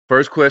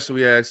First question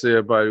we ask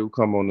everybody who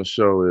come on the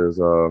show is,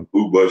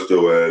 who bust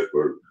your ass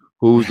first?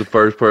 Who's the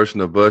first person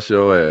to bust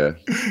your ass?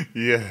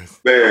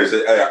 Yes. Man,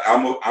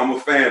 I'm a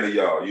fan of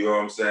y'all. You know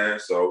what I'm saying?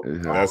 So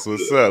that's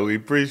what's up. We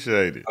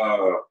appreciate it.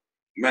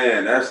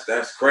 Man,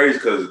 that's crazy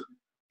because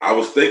I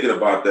was thinking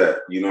about that.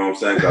 You know what I'm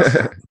saying? I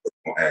said,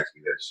 don't ask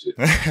me that shit.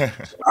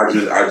 So I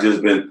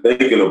just been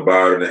thinking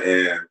about it,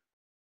 and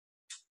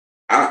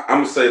I'm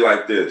gonna say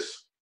like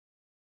this: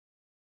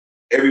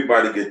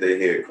 everybody get their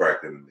head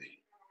cracked in the league.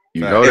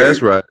 You know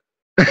that's right.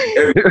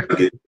 Everybody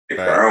get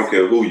I don't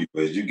care who you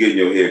is. You getting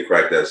your head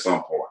cracked at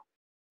some point.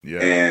 Yeah.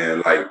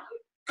 And like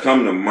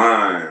come to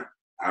mind,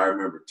 I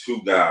remember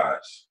two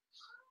guys.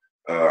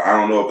 I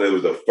don't know if they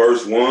was the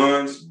first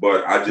ones,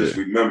 but I just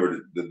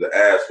remember the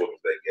ass whoopings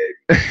they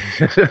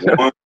gave me.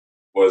 One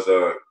was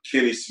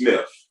Kenny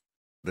Smith.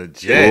 The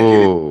Jet.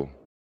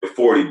 The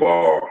 40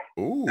 ball.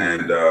 Ooh.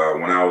 And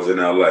when I was in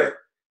LA.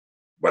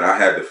 But I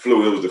had the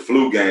flu. It was the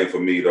flu game for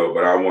me though,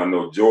 but I wasn't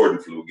no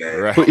Jordan flu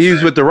game. Right. He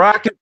was with the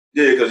Rockets?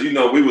 Yeah, because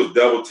we was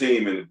double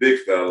teaming the big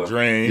fella.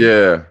 Dream.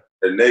 Yeah.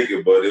 The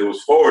naked, but it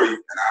was 40, and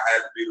I had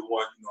to be the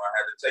one, I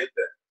had to take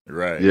that.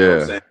 Right. You know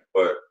what I'm saying?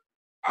 But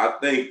I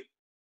think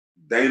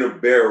Dana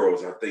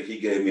Barrows, I think he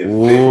gave me a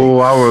 50. Oh,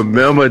 I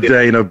remember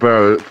Dana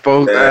Barrows.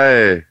 Folks,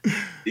 hey.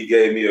 He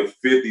gave me a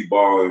 50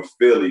 ball in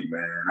Philly,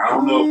 man. I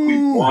don't know if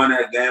we won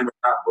that game or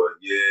not, but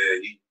yeah,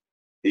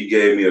 he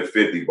gave me a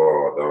 50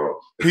 ball, dog.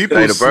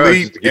 People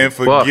sleep and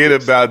forget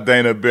about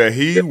Dana Barrows.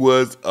 He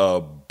was a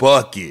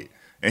bucket.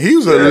 And he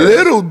was a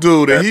little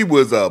dude, and he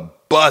was a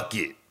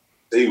bucket.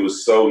 He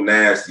was so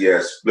nasty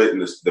at splitting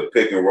the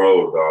pick and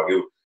roll, dog.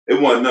 It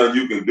wasn't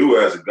nothing you can do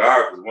as a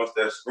guard because once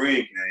that screen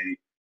came,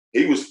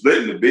 he was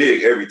splitting the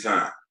big every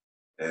time.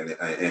 And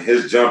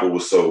his jumper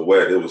was so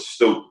wet, it was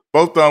stupid.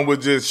 Both of them were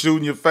just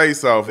shooting your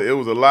face off. It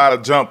was a lot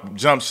of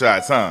jump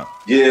shots, huh?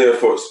 Yeah,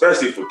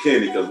 especially for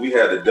Kenny, because we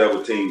had the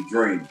double team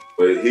Dream.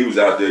 But he was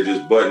out there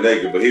just butt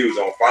naked, but he was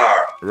on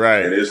fire.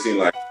 Right. And it seemed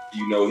like,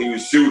 he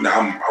was shooting.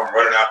 I'm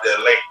running out there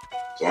late.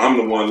 So I'm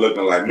the one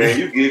looking like, man,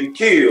 you getting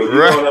killed. You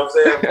know what I'm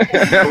saying?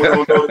 We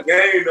don't know the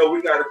game, though.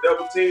 We got a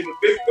double team the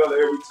big fella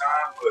every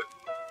time, but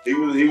he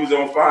was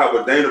on fire.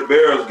 But Dana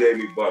Barrows gave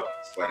me buckets.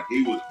 Like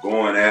he was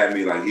going at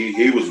me, like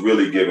he was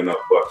really giving up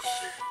buckets.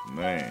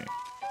 Man.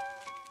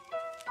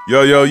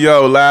 Yo,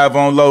 live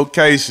on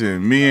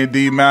location. Me and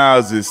D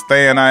Miles is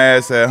staying our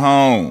ass at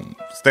home,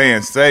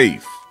 staying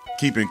safe,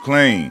 keeping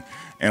clean.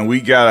 And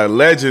we got a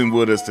legend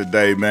with us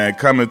today, man,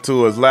 coming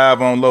to us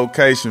live on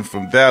location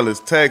from Dallas,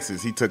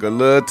 Texas. He took a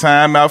little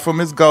time out from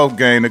his golf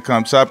game to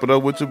come chop it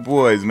up with your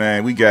boys,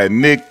 man. We got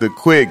Nick the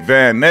Quick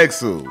Van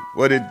Exel.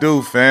 What it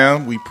do,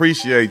 fam? We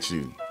appreciate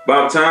you.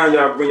 About time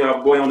y'all bring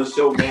y'all boy on the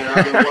show, man.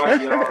 I've been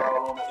watching y'all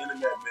all on the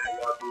internet, man.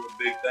 Y'all doing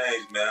big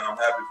things, man. I'm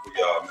happy for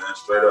y'all, man.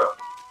 Straight up.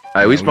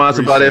 Hey, we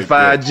sponsored by that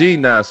 5G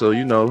now, so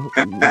here.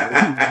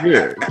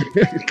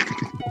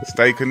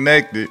 Stay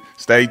connected.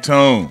 Stay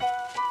tuned.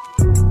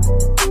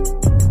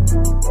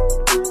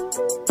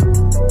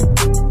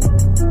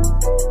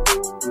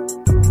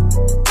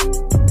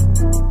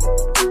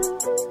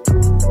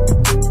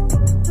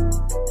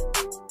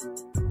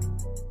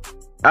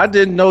 I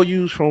didn't know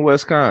you was from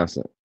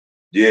Wisconsin.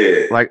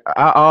 Yeah. Like,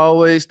 I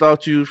always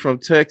thought you was from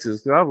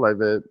Texas. I was like,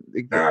 man,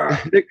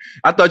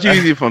 I thought you was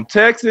either from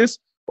Texas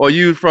or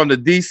you was from the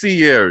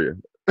D.C. area.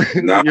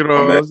 Nah, you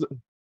know,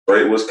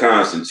 straight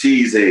Wisconsin,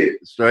 cheesehead.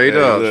 Straight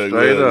up.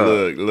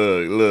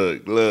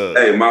 Look.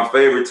 Hey, my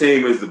favorite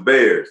team is the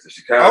Bears, the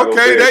Chicago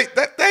Bears.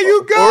 There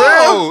you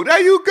go.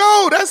 There you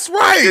go. That's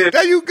right. Yeah.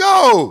 There you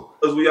go.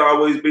 Because we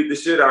always beat the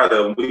shit out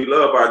of them. We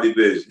love our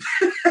division.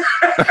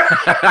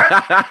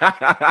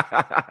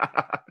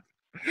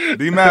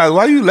 D-Miles,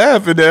 why you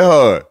laughing that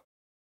hard?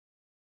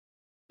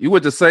 You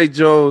went to St.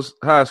 Joe's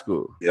High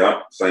School.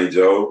 Yeah, St.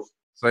 Joe's.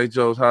 St.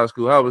 Joe's High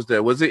School. How was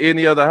that? Was there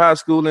any other high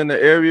school in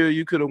the area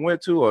you could have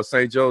went to, or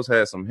St. Joe's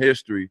had some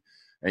history,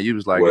 and you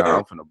was like, nah,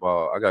 I'm finna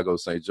ball. I gotta go to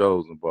St.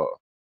 Joe's and ball.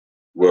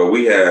 Well,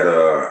 we had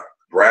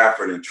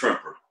Bradford and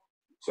Trimper.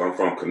 So I'm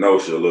from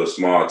Kenosha, a little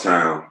small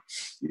town,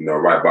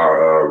 right by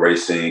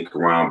Racine,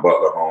 Karan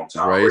Butler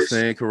hometown.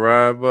 Racine,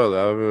 Karan Butler.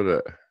 I remember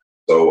that.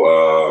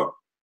 So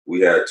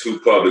we had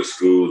two public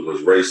schools.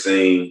 Was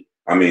Trimper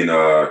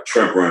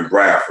and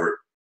Bradford,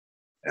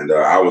 and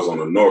I was on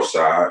the north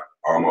side.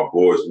 All my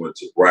boys went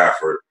to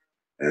Bradford,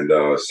 and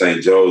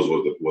St. Joe's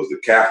was the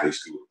Catholic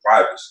school, the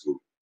private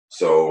school.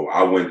 So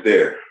I went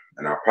there,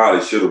 and I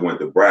probably should have went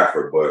to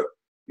Bradford, but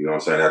you know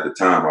what I'm saying, at the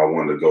time I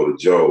wanted to go to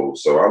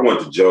Joe's. So I went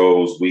to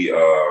Joe's. We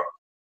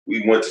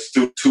went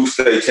to two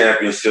state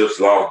championships,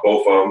 lost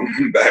both of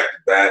them back to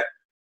back.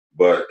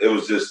 But it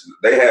was just,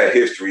 they had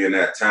history in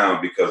that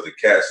town because the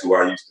cats who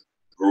I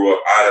grew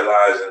up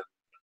idolizing,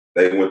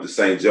 they went to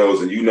St.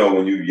 Joe's. And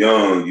when you're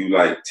young, you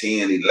like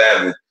 10,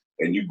 11,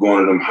 and you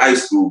going to them high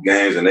school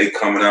games and they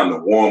coming out in the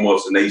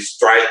warm-ups and they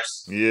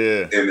stripes.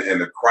 Yeah. And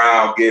the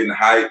crowd getting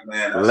hyped,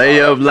 man.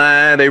 Layup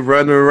line, they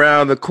running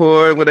around the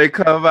court when they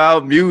come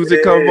out,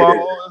 music come on.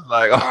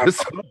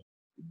 It's like,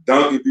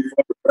 dunking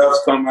before the refs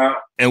come out.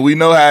 And we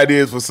know how it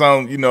is for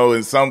some,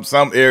 in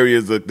some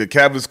areas, the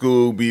Catholic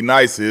school be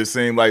nicer. It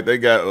seemed like they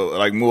got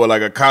like more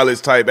like a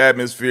college type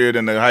atmosphere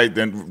than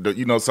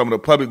some of the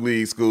public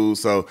league schools.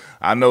 So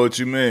I know what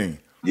you mean.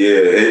 Yeah,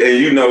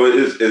 and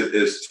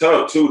it's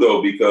tough too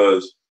though,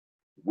 because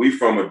we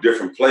from a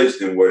different place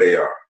than where they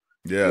are.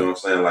 Yeah, you know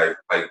what I'm saying? Like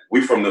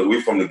we from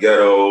the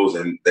ghettos,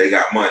 and they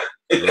got money.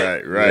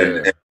 Right.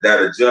 and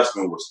that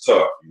adjustment was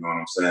tough. You know what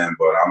I'm saying?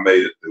 But I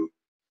made it through.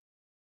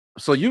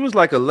 So you was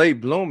like a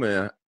late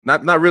bloomer,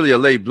 not really a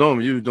late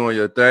bloomer. You was doing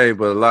your thing,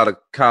 but a lot of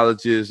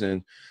colleges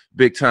and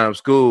big time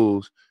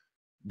schools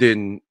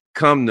didn't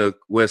come to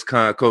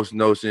Wisconsin, Coach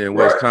Notion and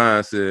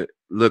Wisconsin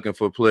looking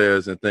for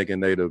players and thinking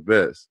they the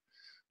best.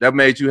 That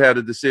made you have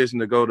the decision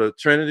to go to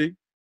Trinity?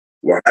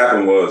 What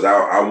happened was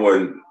I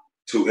wasn't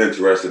too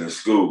interested in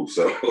school,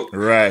 so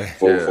that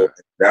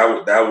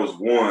was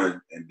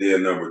one, and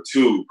then number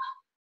two,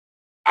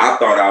 I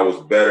thought I was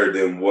better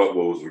than what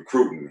was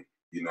recruiting me.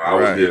 I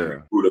was getting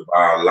recruited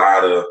by a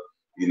lot of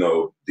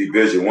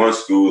Division I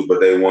schools,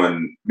 but they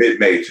won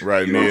mid-major.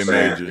 Right,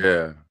 mid-major.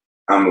 Yeah.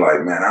 I'm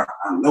like, man, I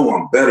know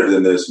I'm better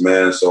than this,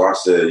 man. So I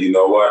said, you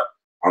know what?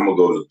 I'm gonna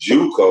go to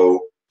JUCO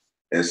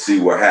and see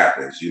what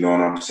happens. You know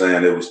what I'm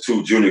saying? There was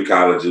 2 junior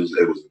colleges.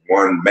 It was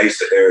one,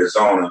 Mesa,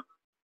 Arizona.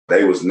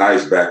 They was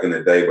nice back in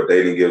the day, but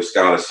they didn't give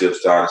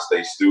scholarships to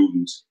out-of-state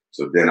students.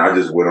 So then I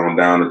just went on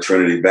down to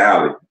Trinity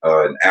Valley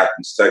in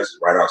Athens, Texas,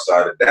 right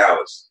outside of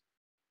Dallas.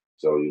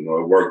 So,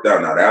 it worked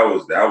out. Now, that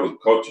was a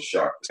culture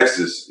shock.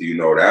 Texas,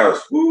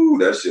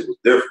 that shit was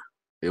different.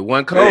 It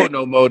wasn't cold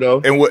no more,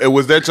 though. And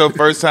was that your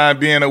first time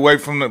being away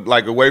from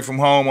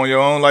home on your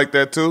own like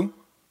that, too?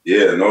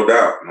 Yeah, no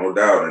doubt.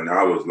 And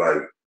I was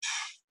like,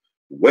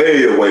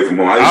 way away from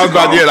home. I was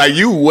about to like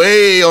you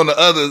way on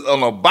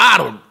the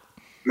bottom.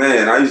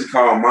 Man, I used to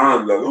call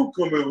mom like, I'm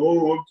coming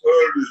home, I'm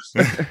tired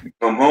of this.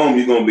 Come home,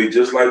 you're gonna be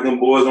just like them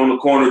boys on the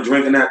corner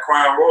drinking that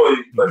Crown Royal.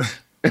 Like,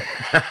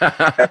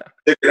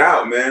 stick it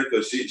out, man,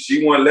 because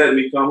she wouldn't let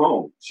me come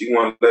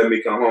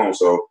home.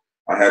 So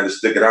I had to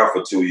stick it out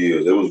for 2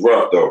 years. It was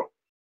rough though.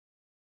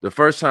 The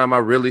first time I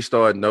really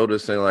started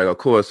noticing, like, of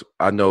course,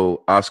 I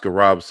know Oscar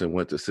Robertson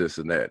went to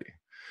Cincinnati,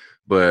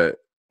 but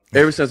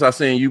ever since I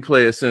seen you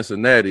play at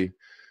Cincinnati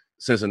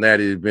has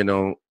been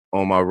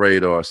on my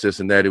radar.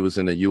 Cincinnati was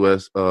in the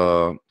U.S.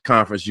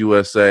 Conference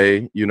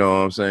USA. You know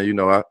what I'm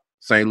saying?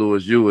 St.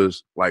 Louis U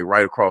is like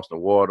right across the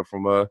water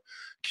from us.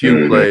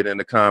 Q played in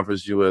the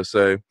Conference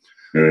USA.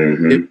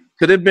 Could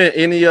it have been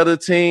any other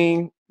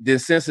team than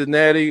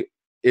Cincinnati?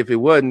 If it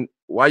wasn't,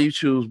 why you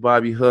choose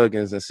Bobby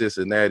Huggins in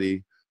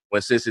Cincinnati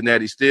when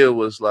Cincinnati still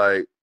was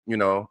like,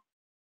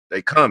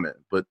 they coming,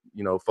 but,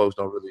 folks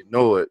don't really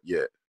know it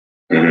yet?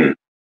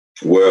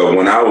 Well,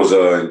 when I was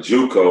in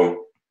JUCO,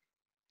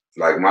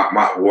 like my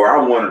where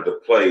I wanted to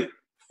play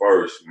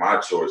first, my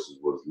choices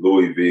was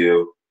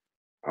Louisville.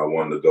 I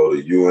wanted to go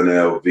to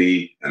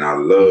UNLV, and I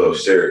love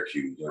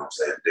Syracuse. You know what I'm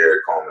saying?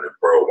 Derek Coleman and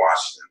Pearl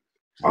Washington.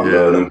 I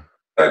love them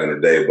back in the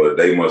day, but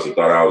they must have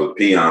thought I was a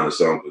peon or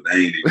something, because they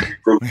ain't even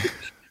recruited.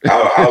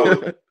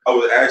 I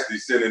was actually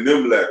sending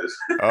them letters.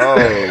 Oh,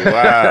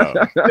 wow.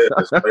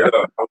 Yeah, straight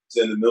up. I was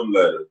sending them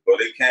letters.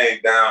 But it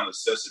came down to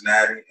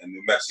Cincinnati and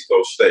New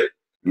Mexico State.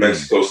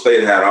 Mexico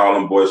State had all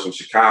them boys from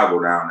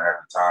Chicago down there at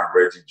the time,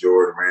 Reggie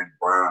Jordan, Randy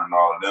Brown, and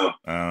all of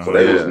them. So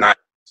they was nice.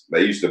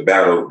 They used to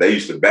battle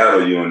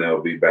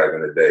UNLV back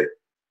in the day.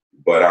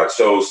 But I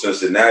chose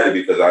Cincinnati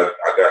because I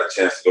got a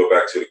chance to go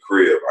back to the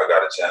crib. I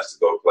got a chance to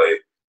go play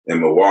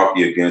in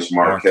Milwaukee against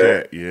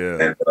Marquette.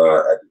 And at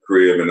the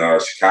crib in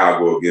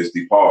Chicago against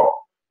DePaul.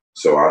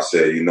 So I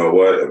said, you know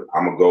what?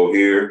 I'm going to go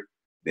here.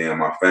 Then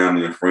my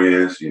family and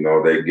friends, they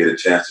get a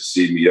chance to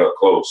see me up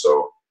close.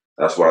 So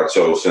that's why I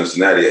chose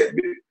Cincinnati.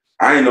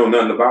 I ain't know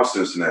nothing about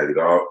Cincinnati,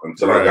 dog,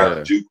 until I got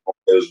to JUCO.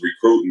 They was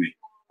recruiting me.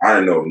 I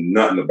didn't know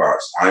nothing about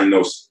it. I didn't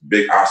know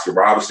big Oscar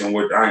Robertson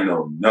with. I didn't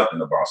know nothing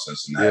about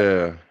Cincinnati.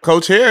 Yeah.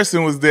 Coach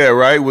Harrison was there,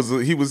 right? Was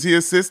he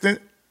assistant?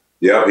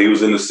 Yeah, he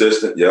was an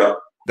assistant. Yeah.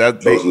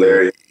 Coach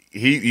Larry. Coach.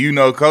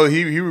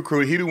 He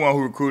recruited. He the one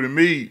who recruited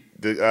me.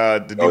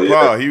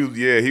 DePaul.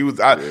 Yeah. He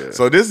was.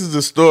 So this is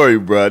the story,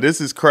 bro.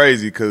 This is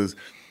crazy because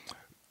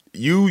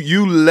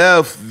you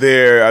left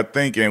there, I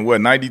think, in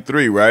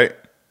 93, right?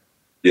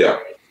 Yeah.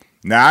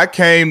 Now I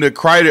came to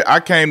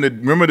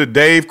remember the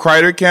Dave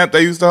Kreider camp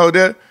they used to hold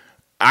there?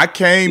 I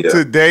came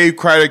to Dave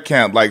Kreider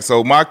camp. Like,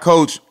 so my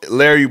coach,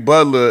 Larry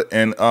Butler,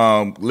 and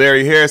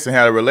Larry Harrison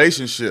had a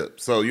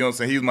relationship. So, you know what I'm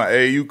saying? He was my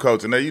AAU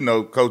coach,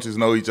 and coaches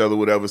know each other,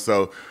 whatever.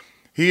 So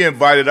he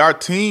invited our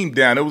team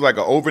down. It was like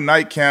an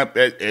overnight camp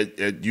at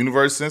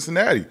University of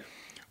Cincinnati.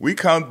 We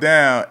come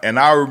down, and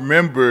I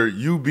remember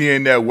you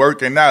being there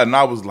working out, and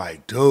I was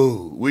like,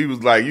 dude, we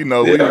was like,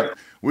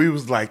 we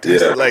was like,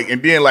 this,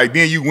 and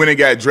then you went and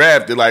got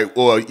drafted,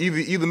 or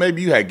either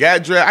maybe you had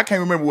got drafted. I can't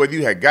remember whether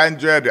you had gotten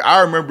drafted.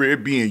 I remember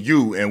it being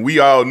you, and we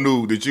all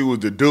knew that you was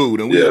the dude,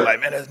 and we were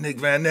like, man, that's Nick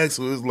Van Exel.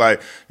 So it was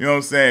like, you know what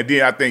I'm saying?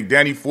 Then I think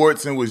Danny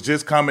Fortson was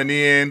just coming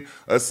in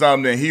or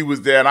something, and he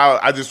was there, and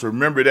I just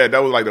remember that.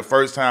 That was like the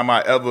first time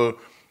I ever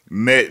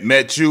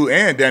met you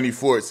and Danny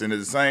Fortson at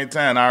the same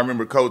time. I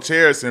remember Coach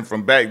Harrison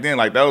from back then.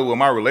 Like, that was when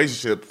my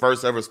relationship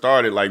first ever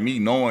started, like me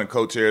knowing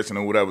Coach Harrison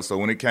or whatever. So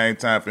when it came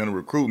time for him to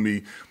recruit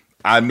me,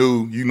 I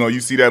knew, you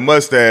see that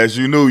mustache,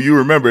 you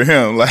remember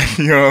him. Like,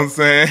 you know what I'm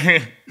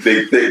saying?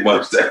 Big, thick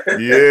mustache.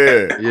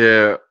 Yeah.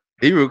 Yeah.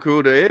 He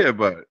recruited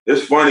everybody.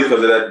 It's funny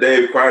because of that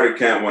Dave Kreider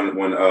camp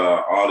when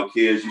all the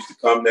kids used to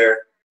come there.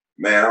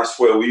 Man, I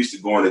swear we used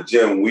to go in the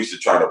gym and we used to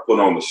try to put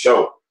on the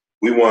show.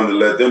 We wanted to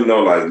let them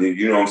know, like,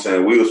 you know what I'm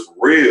saying? We was for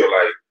real.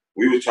 Like,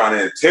 we was trying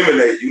to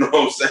intimidate, you know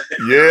what I'm saying?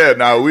 Yeah,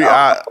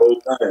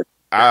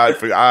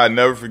 I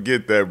never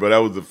forget that, bro. That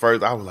was the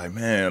first. I was like,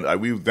 man, like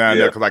we was down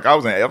there because like I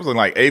was in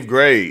like 8th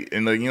grade,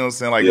 and you know what I'm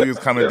saying, like we was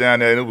coming down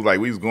there, and it was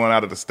like we was going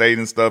out of the state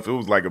and stuff. It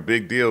was like a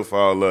big deal for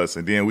all us,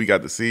 and then we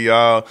got to see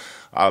y'all.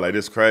 I was like,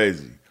 this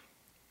crazy.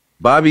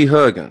 Bobby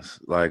Huggins,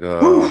 like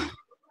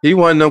he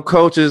one of them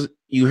coaches.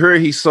 You hear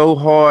he's so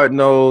hard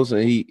nosed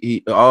and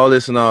he all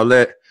this and all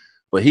that,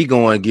 but he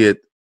going to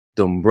get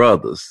them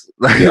brothers.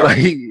 Like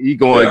he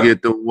going to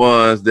get the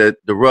ones that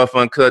the rough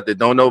uncut that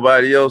don't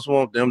nobody else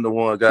want. Them the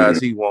one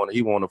guys he want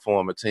to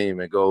form a team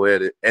and go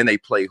at it. And they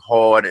play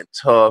hard and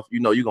tough.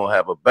 You know you're gonna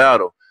have a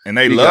battle. And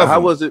they love him.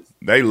 How was it?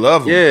 They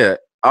love him. Yeah,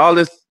 all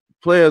this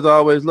players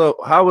always love.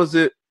 How was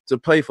it to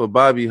play for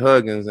Bobby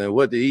Huggins, and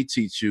what did he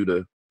teach you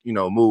to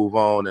move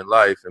on in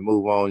life and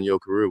move on in your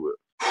career with?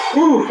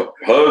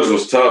 Hugs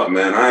was tough,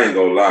 man. I ain't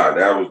gonna lie.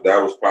 That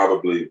was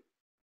probably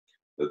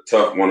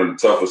one of the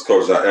toughest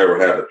coaches I ever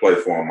had to play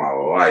for in my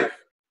life.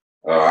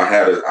 I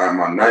had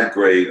my 9th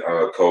grade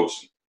coach,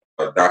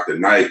 Dr.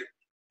 Knight.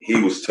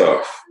 He was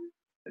tough.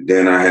 And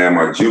then I had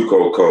my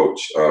JUCO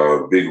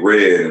coach, Big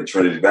Red in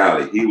Trinity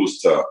Valley. He was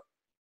tough.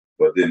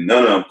 But then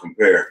none of them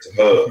compared to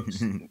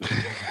Hugs.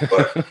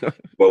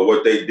 but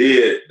what they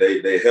did,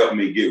 they helped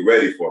me get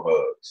ready for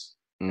Hugs.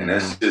 And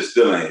that shit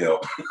still ain't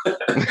help.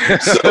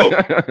 So,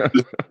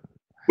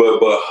 but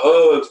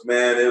Hugs,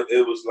 man,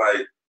 it was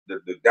like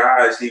the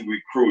guys he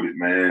recruited,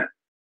 man,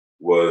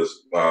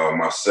 was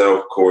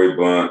myself, Corey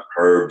Blunt,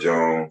 Herb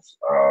Jones,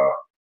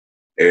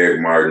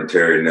 Eric Martin,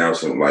 Terry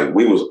Nelson. Like,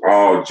 we was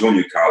all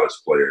junior college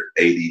players,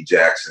 A.D.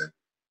 Jackson.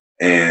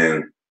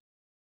 And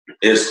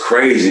it's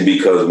crazy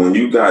because when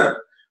you got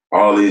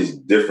all these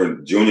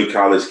different junior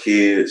college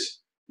kids,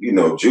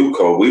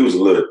 JUCO, we was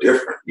a little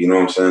different. You know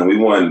what I'm saying? We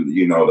won,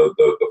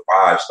 the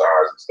 5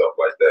 stars and stuff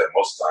like that.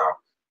 Most of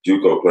the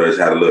time, JUCO players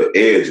had a little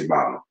edge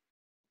about them.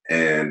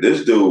 And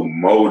this dude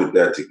molded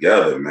that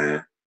together,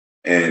 man.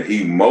 And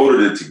he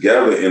molded it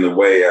together in a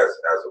way as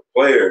a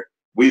player,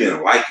 we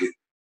didn't like it.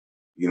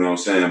 You know what I'm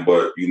saying?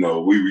 But,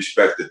 we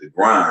respected the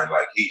grind.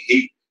 Like,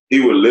 he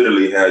would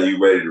literally have you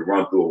ready to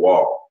run through a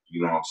wall.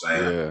 You know what I'm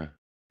saying?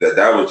 Yeah.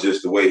 That was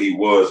just the way he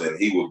was. And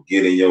he would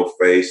get in your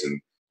face and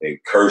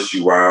curse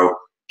you out,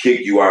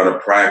 kick you out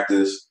of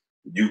practice.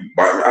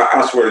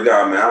 I swear to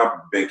God, man,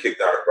 I've been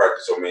kicked out of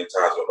practice so many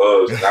times with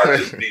Hugs, and I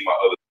just beat my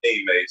other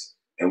teammates.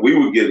 And we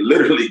would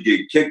literally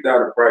get kicked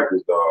out of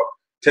practice, dog.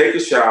 Take a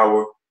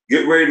shower,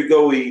 get ready to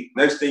go eat.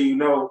 Next thing you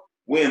know,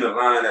 we in the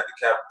line at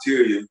the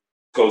cafeteria.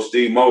 Coach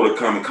Steve Moeller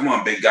coming. Come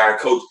on, big guy.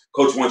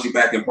 Coach wants you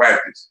back in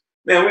practice.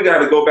 Man, we got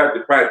to go back to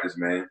practice,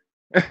 man.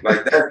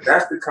 Like,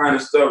 that's the kind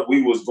of stuff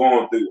we was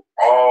going through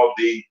all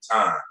the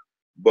time.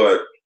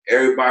 But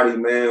everybody,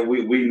 man,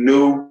 we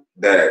knew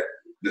that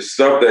the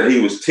stuff that he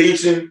was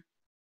teaching,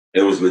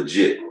 it was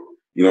legit.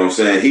 You know what I'm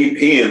saying?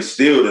 He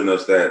instilled in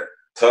us that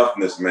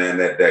toughness, man,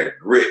 that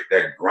grit,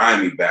 that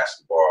grimy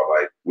basketball.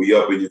 Like, we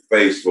up in your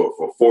face for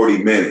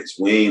 40 minutes.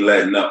 We ain't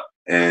letting up.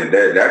 And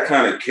that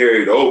kind of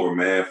carried over,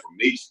 man, for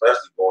me,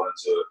 especially going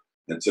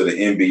into the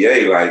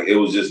NBA. Like, it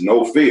was just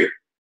no fear.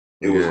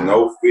 It was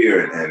no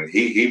fear. And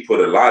he put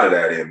a lot of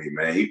that in me,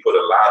 man. He put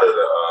a lot of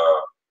the,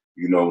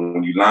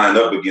 when you line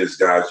up against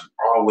guys, you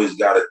always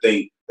got to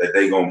think that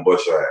they going to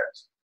bust your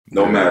ass.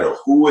 No matter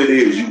who it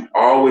is, you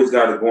always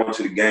got to go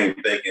into the game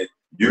thinking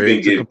you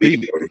can get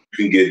beat or you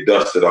can get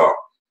dusted off.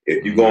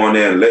 If you go in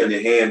there and letting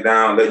your hand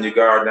down, letting your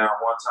guard down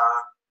one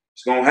time,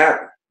 it's going to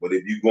happen. But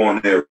if you go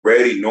in there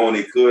ready, knowing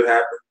it could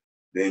happen,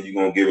 then you're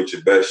going to give it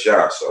your best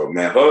shot. So,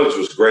 man, Hugs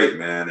was great,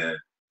 man. And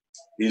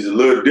he's a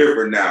little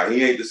different now.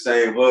 He ain't the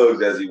same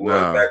Hugs as he was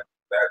back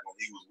when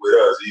he was with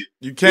us.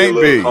 You can't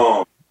be.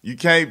 Calm. You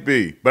can't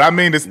be. But I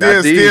mean, it's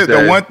still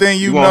the one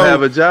thing you won't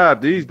have a job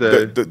these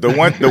days. The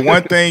one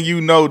thing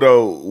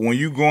though, when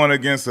you going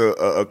against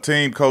a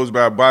team coached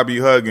by Bobby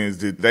Huggins,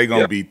 that they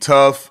gonna be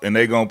tough and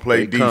they gonna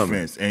play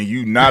defense. And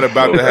you not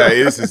about to have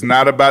this is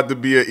not about to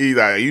be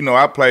either.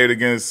 I played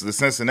against the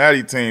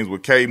Cincinnati teams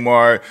with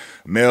Kmart,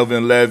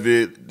 Melvin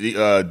Levitt,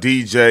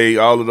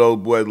 DJ, all of those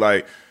boys,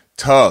 like,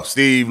 tough.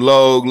 Steve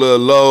Logue, Lil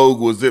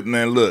Logue was zipping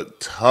and look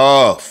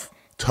tough.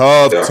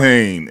 Tough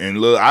team. And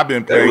look, I've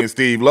been playing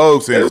Steve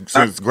Logue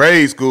since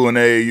grade school in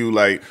AAU.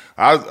 Like,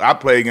 I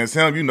played against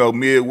him,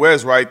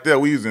 Midwest right there.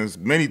 We was in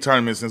many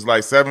tournaments since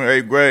like 7th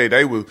or 8th grade.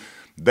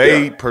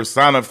 They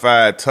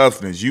personified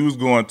toughness. You was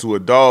going to a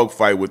dog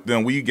fight with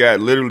them. We got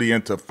literally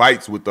into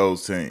fights with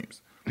those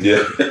teams.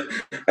 Yeah.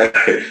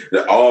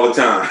 All the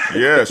time.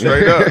 Yeah,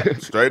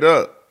 straight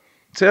up.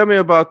 Tell me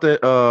about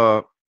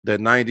the that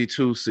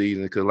 92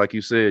 season, because like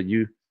you said,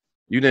 you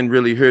didn't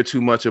really hear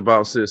too much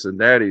about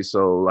Cincinnati.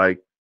 So like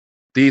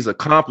these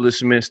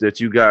accomplishments that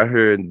you got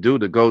here and do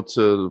to go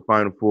to the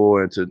Final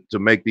Four and to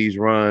make these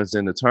runs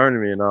in the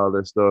tournament and all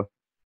that stuff.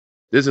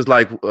 This is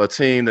like a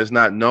team that's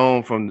not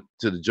known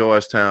to the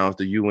Georgetowns,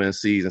 the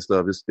UNCs and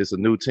stuff. It's a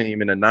new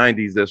team in the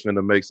 90s that's going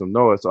to make some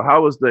noise. So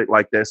how was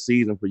that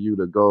season for you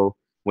to go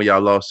when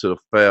y'all lost to the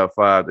Fab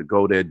Five to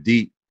go that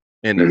deep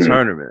in the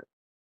tournament?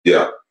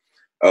 Yeah.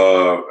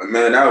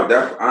 Man,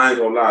 that I ain't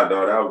gonna lie,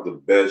 dog. That was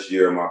the best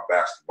year of my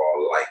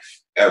basketball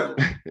life ever.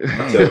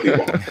 I tell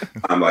people,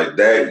 I'm like,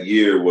 that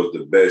year was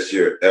the best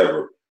year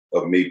ever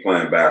of me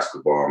playing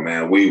basketball,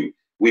 man.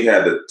 We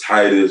had the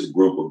tightest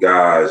group of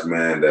guys,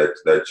 man,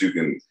 that you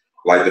can,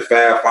 like the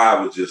Fab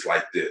Five was just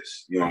like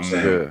this. You know what I'm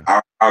saying?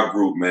 Yeah. Our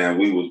group, man,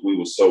 we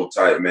was so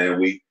tight, man.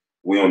 We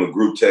on the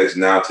group text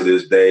now to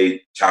this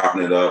day,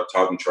 chopping it up,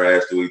 talking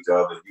trash to each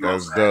other. You know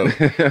That's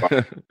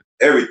dope.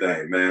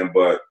 Everything, man.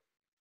 But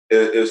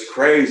it's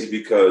crazy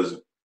because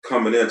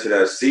coming into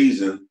that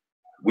season,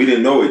 we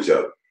didn't know each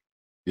other.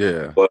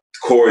 Yeah. But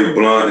Corey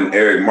Blunt and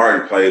Eric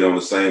Martin played on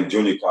the same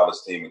junior college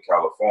team in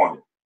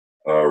California.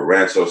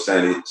 Rancho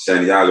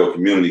Santiago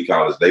Community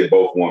College. They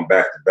both won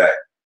back-to-back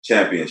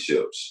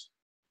championships.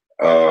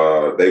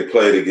 They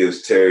played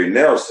against Terry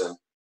Nelson,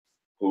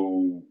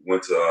 who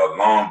went to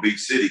Long Beach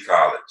City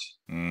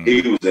College.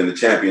 He was in the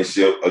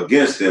championship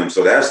against them.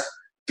 So that's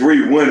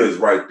 3 winners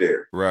right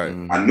there. Right.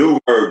 I knew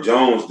Herb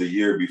Jones the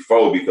year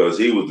before because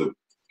he was the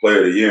player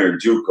of the year in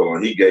JUCO,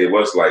 and he gave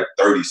us like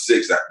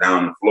 36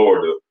 down in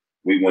Florida.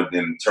 We went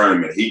in the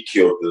tournament. He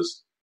killed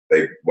us.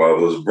 They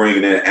was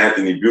bringing in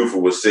Anthony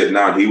Buford was sitting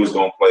out. He was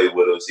going to play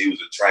with us. He was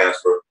a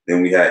transfer.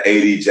 Then we had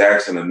A.D.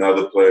 Jackson,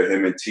 another player,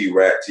 him and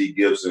T.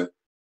 Gibson.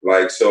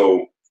 Like,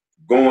 so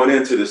going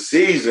into the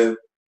season,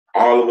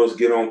 all of us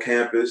get on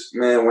campus.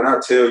 Man, when I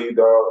tell you,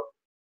 dog,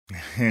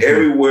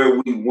 everywhere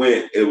we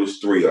went, it was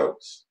 3 of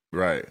us.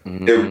 Right.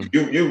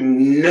 You've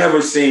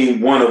never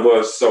seen one of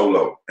us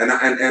solo. And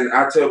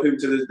I tell people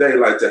to this day,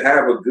 like, to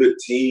have a good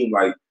team,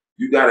 like,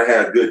 you got to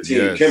have good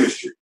team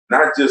chemistry.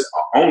 Not just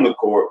on the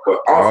court, but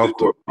off the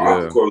court.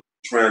 Off the court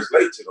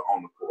translate to the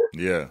on the court.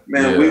 Yeah.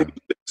 Man, we were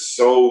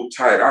so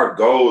tight. Our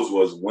goals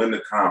was win the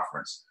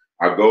conference.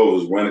 Our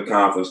goals was win the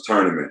conference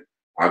tournament.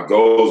 Our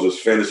goals was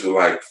finish with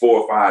like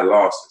 4 or 5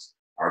 losses.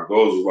 Our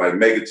goals was like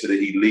make it to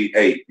the Elite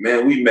 8.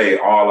 Man, we made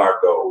all our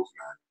goals,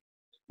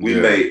 man. We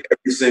made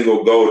every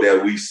single goal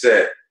that we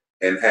set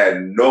and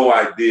had no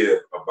idea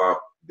about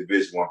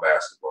Division I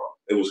basketball.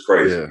 It was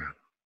crazy. Yeah.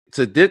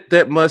 To get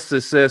that much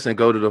success and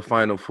go to the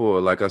Final Four,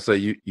 like I say,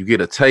 you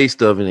get a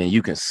taste of it and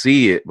you can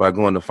see it by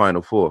going to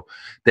Final Four.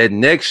 That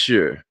next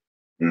year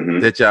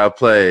that y'all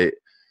played,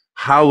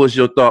 how was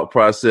your thought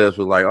process?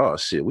 Was like, oh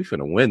shit, we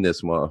finna win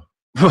this month.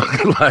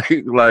 like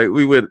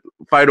we went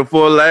Final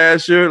Four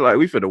last year, like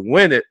we finna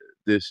win it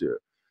this year.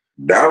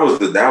 That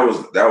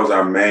was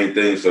our main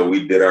thing. So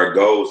we did our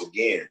goals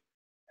again,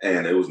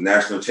 and it was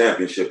national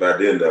championship at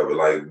the end of it.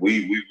 Like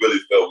we really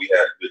felt we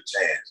had a good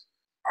chance.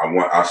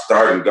 Our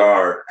starting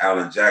guard,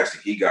 Alan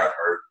Jackson, he got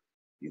hurt.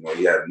 You know,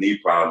 he had knee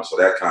problems, so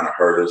that kind of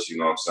hurt us, you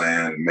know what I'm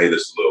saying, made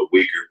us a little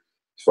weaker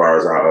as far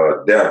as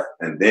our depth.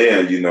 And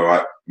then, you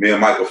know, me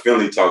and Michael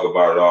Finley talk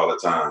about it all the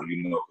time,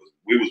 you know, because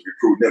we was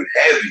recruiting them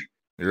heavy.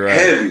 You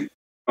know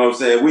what I'm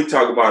saying? We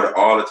talk about it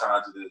all the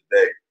time to this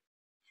day.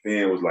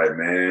 Finn was like,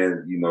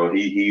 man, you know,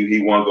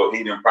 he wanted to go,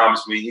 he didn't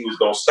promise me he was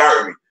going to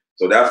start me.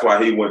 So that's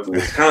why he went to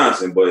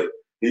Wisconsin. But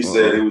he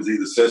said it was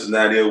either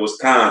Cincinnati or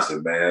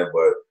Wisconsin, man.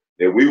 But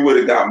if we would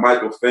have got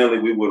Michael Finley,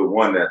 we would have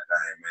won that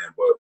thing, man.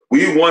 But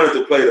we wanted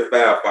to play the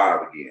Fab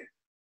Five again.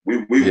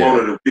 We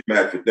wanted a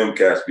rematch with them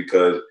cats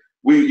because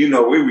we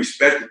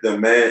respected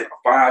them, man.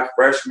 5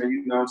 freshmen,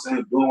 you know what I'm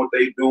saying, doing what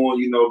they doing,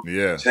 you know,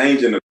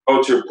 changing the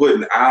culture,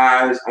 putting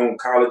eyes on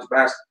college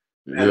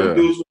basketball. And the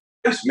dudes were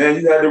nice, man.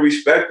 You had to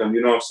respect them,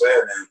 you know what I'm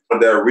saying?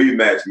 And that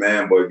rematch,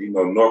 man. But, you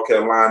know, North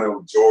Carolina,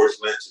 George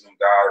Lynch and them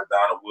guys,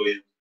 Donald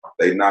Williams,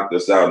 they knocked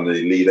us out in the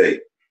Elite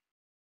 8.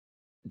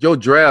 Your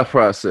draft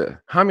process,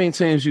 how many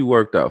teams you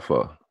worked out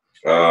for?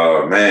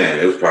 Man,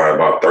 it was probably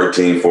about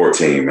 13,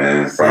 14,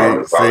 man.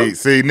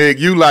 See, Nick,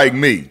 you like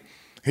me.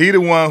 He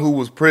the one who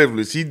was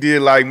privileged. He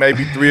did like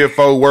maybe 3 or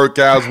 4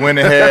 workouts, went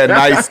and had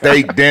nice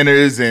steak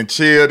dinners and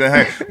chilled.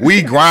 And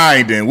we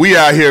grinding. We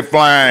out here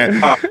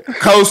flying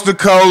coast to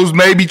coast,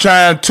 maybe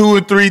trying 2 or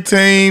 3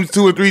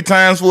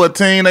 times for a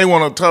team. They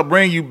want to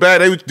bring you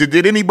back.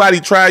 Did anybody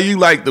try you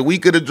like the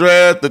week of the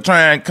draft to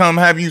try and come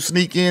have you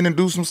sneak in and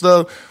do some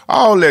stuff?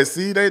 All that.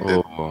 See, that's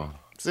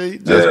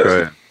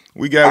great.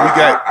 We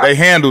got. They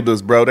handled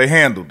us, bro. They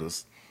handled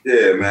us.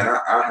 Yeah, man.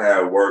 I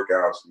had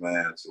workouts,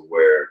 man, to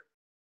where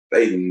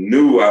they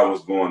knew I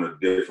was going to a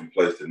different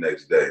place the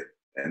next day,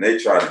 and they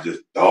tried to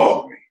just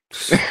dog me.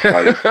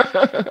 Like,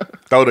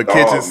 throw the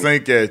kitchen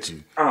sink at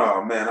you.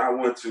 Oh man, I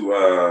went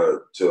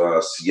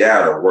to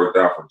Seattle, worked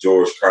out for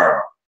George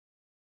Karl,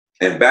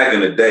 and back in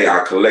the day,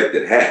 I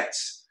collected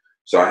hats,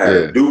 so I had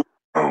a Duke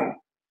on.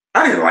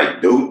 I didn't like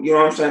Duke, you know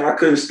what I'm saying? I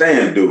couldn't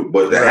stand Duke,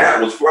 but the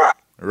hat was fly.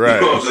 Right.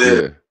 You know what I'm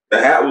saying? The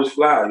hat was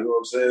fly, you know what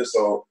I'm saying?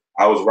 So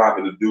I was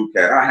rocking the Duke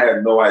hat. I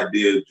had no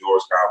idea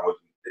George Carl went.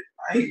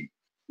 I ain't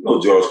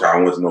know George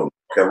Carl went to no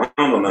Carolina.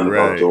 I don't know nothing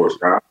about George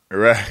Carl.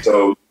 Right.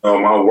 So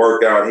my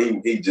workout,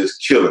 he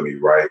just killing me,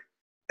 right?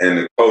 And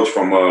the coach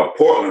from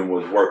Portland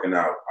was working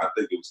out. I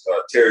think it was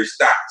Terry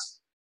Stotts.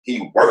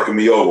 He working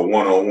me over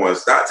one-on-one.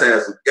 Stotts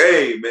has some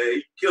game, man.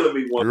 He killing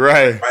me one.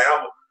 Right.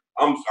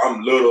 I'm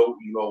little,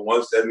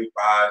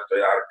 175, straight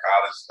out of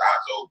college.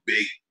 Stotts, old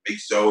big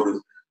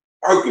shoulders,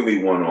 working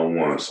me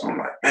one-on-one. So I'm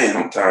like, man,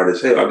 I'm tired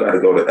as hell. I got to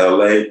go to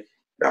LA.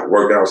 Got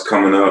workouts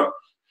coming up.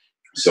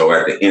 So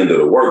at the end of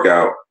the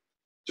workout,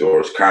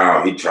 George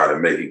Kyle, he tried to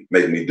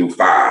make me do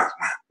 5.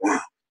 1,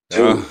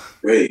 2,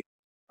 3.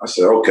 I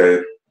said,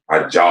 okay.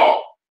 I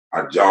jogged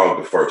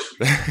the first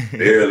one,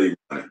 barely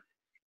running.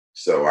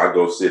 So I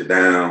go sit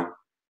down.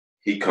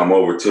 He come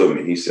over to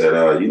me. He said,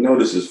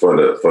 this is for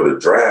the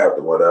draft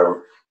or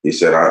whatever. He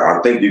said,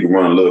 I think you can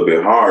run a little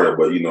bit harder,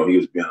 but, he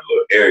was being a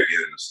little arrogant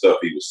in the stuff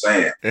he was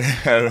saying.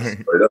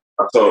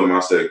 I told him,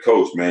 I said,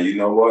 Coach, man, you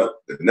know what?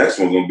 The next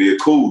one's going to be a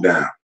cool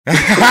down.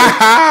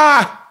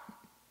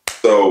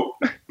 So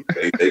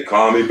they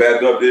called me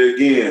back up there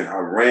again. I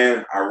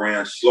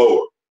ran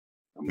slower.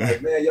 I'm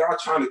like, man, y'all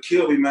trying to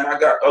kill me, man. I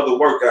got other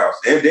workouts.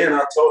 And then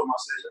I told them, I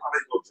said, y'all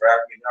ain't go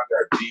draft me. I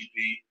got GP,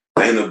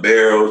 Dana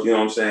Barrels, you know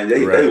what I'm saying?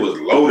 They was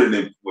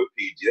loaded with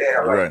PG. They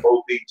had like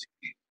 4 PG.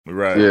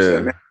 Right. Yeah.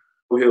 Said, man,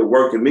 here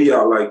working me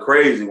out like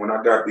crazy when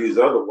I got these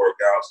other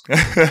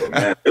workouts. But,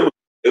 man,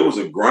 it was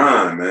a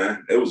grind,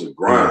 man. It was a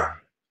grind.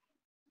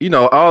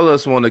 All of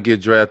us want to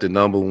get drafted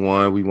number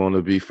 1. We want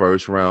to be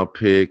first round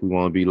pick. We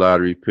want to be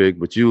lottery pick.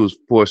 But you was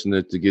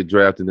fortunate to get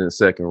drafted in the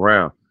second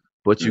round.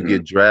 But you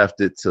get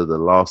drafted to the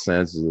Los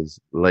Angeles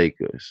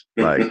Lakers.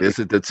 Like, this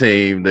is the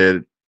team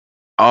that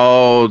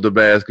all the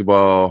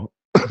basketball,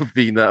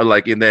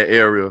 like in that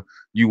area,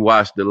 you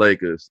watch the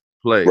Lakers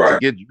play.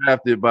 Right. To get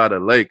drafted by the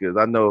Lakers,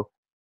 I know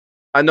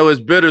it's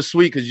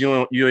bittersweet because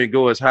you ain't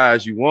go as high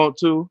as you want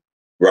to.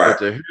 Right. But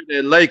to hear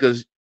that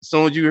Lakers, as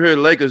soon as you hear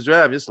the Lakers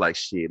draft, it's like,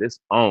 shit,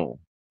 it's on.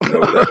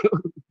 No doubt.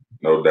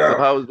 No doubt. So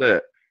how was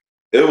that?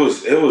 It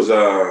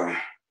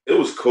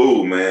was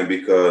cool, man,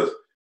 because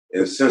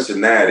in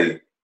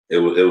Cincinnati, it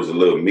was a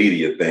little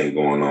media thing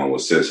going on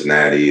with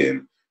Cincinnati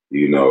and,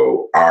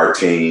 our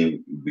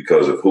team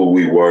because of who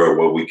we were,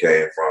 where we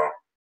came from.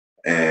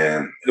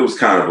 And it was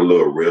kind of a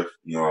little rift,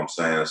 you know what I'm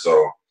saying?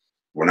 So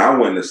when I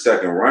went in the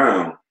second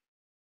round,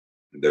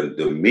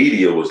 the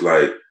media was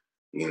like,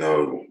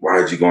 why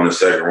did you go in the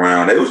second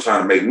round? They was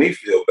trying to make me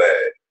feel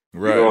bad.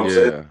 Right. You know what I'm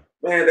saying?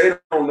 Man, they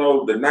don't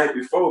know the night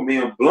before me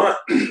and Blunt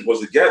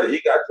was together. He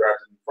got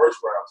drafted in the first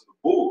round to the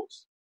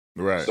Bulls.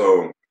 Right.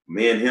 So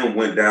me and him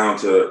went down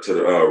to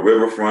the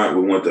riverfront.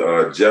 We went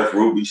to Jeff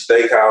Ruby's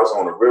Steakhouse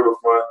on the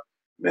riverfront.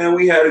 Man,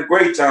 we had a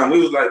great time. We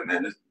was like,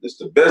 man, this is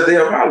the best day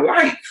of our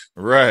life.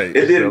 Right.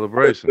 It didn't.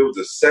 Celebration. It was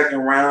the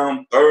second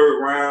round,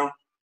 third round.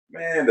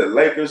 Man, the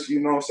Lakers,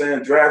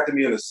 drafted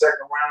me in the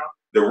second round.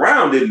 The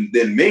round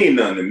didn't mean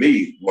nothing to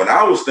me. What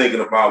I was thinking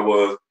about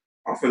was,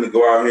 I'm finna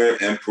go out here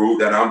and prove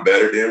that I'm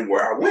better than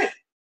where I went.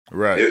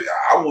 Right.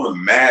 I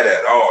wasn't mad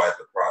at all at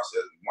the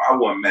process. I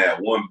wasn't mad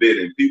one bit.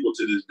 And people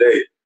to this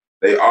day,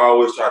 they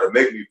always try to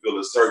make me feel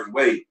a certain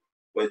way.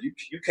 But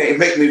you can't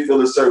make me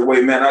feel a certain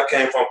way, man. I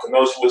came from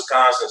Kenosha,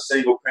 Wisconsin,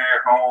 single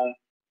parent home.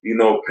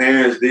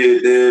 Parents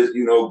did this,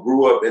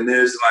 grew up in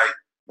this. Like,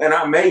 man,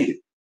 I made it.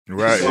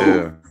 Right. So,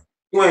 yeah.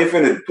 You ain't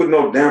finna put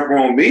no damper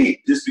on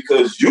me just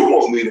because you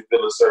want me to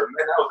feel a certain.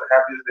 Man, that was the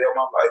happiest day of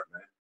my life,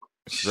 man.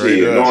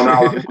 Shit, knowing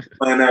I was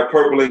playing that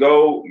purple and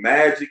gold,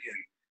 Magic,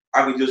 and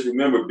I can just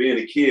remember being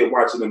a kid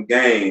watching them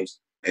games,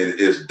 and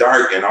it's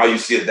dark, and all you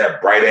see is that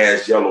bright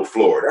ass yellow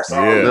floor. That's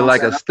all. It looked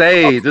like a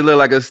stage. It looked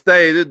like a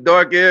stage. It's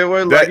dark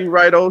everywhere, like you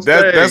right on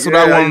stage. That's what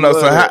I want to know.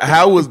 So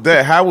how was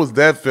that? How was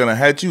that feeling?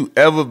 Had you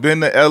ever been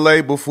to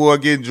LA before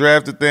getting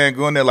drafted there and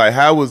going there? Like,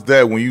 how was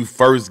that when you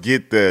first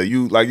get there?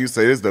 You, like you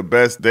say, this is the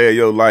best day of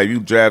your life. You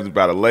drafted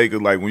by the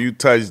Lakers. Like, when you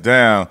touched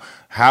down,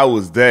 how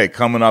was that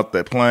coming off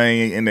that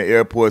plane in the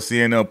airport,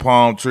 seeing them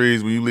palm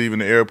trees when you leaving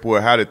the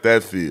airport? How did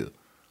that feel?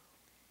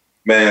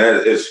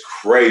 Man, it's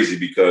crazy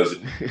because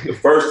the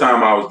first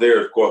time I was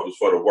there, of course, was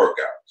for the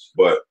workouts.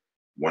 But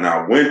when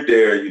I went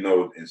there,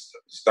 and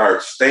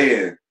start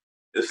staying,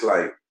 it's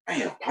like,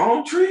 man,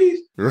 palm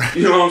trees? Right.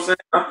 You know what I'm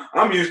saying?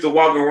 I'm used to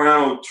walking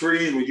around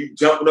trees when you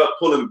jumping up,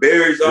 pulling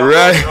berries off.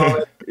 Right. And all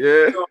that.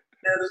 Yeah.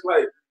 Man, it's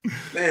like,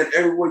 man,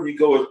 everywhere you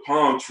go is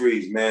palm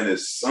trees, man.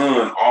 There's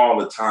sun all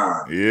the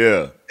time.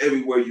 Yeah.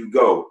 Everywhere you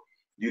go.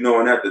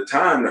 And at the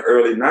time, the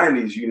early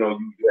 90s, you had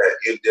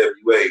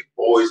NWA,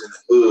 Boys in the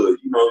Hood,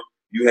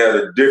 you had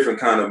a different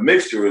kind of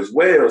mixture as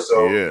well.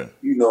 So, yeah.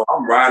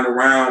 I'm riding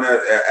around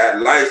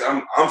at lights.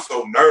 I'm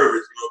so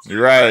nervous.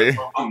 Right.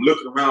 I'm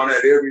looking around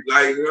at every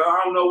light.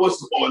 I don't know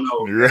what's going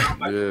on. Right. I'm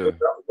like,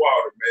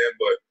 water, man.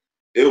 But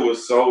it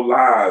was so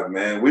live,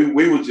 man.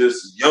 We were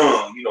just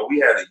young. We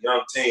had a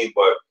young team.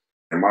 But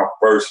in my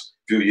first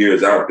few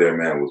years out there,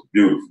 man, it was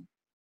beautiful.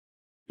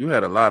 You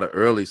had a lot of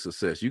early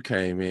success. You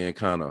came in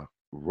kind of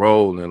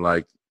rolling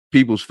like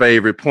people's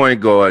favorite point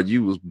guard.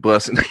 You was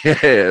busting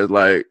their ass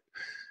like.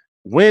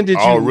 when did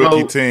all you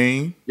rookie know?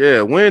 team.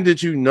 Yeah, when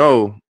did you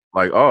know?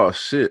 Like, oh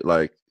shit,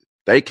 like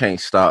they can't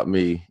stop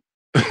me,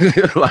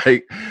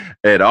 like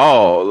at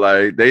all.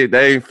 Like they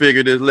ain't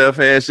figured this left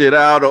hand shit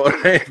out, or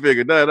they ain't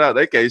figured that out.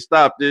 They can't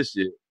stop this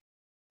shit.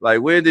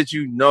 Like, when did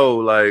you know?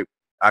 Like,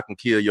 I can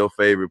kill your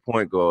favorite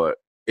point guard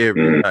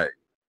every night.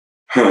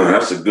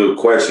 That's a good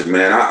question,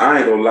 man. I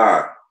ain't gonna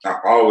lie. I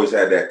always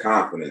had that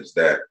confidence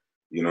that,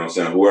 you know what I'm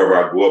saying, whoever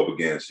I go up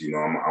against, you know,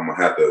 I'm gonna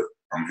have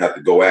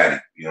to go at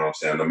him, you know what I'm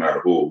saying, no matter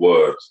who it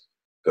was.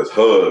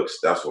 Because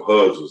that's what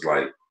Hugs was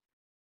like.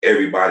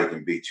 Everybody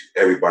can beat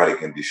you. Everybody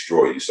can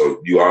destroy you.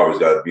 So you always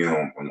got to be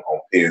on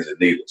pins and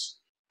needles.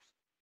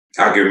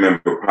 I can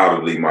remember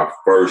probably my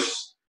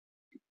first,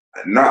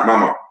 not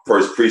my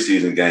first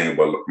preseason game,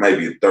 but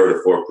maybe the third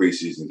or fourth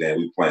preseason game.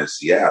 We playing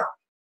Seattle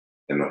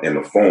in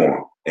the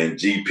Forum. And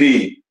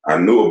GP, I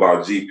knew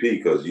about GP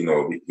because, you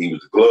know, he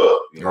was the glove.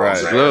 You know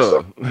right, what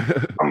I'm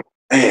saying? So,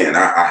 man,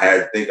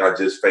 I think I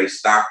just faced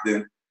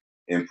Stockton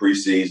in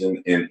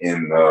preseason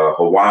in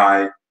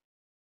Hawaii.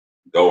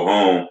 Go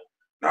home.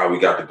 Now we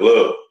got the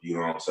glove, you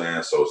know what I'm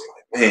saying? So it's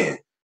like, man, a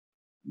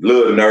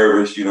little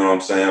nervous, you know what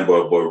I'm saying,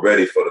 but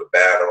ready for the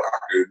battle. I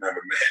can remember,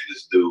 man,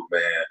 this dude,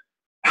 man,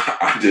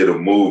 I did a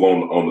move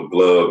on the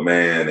glove,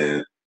 man,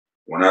 and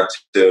when I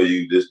tell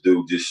you this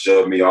dude just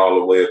shoved me all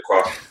the way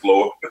across the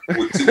floor,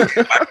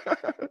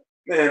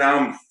 man,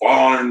 I'm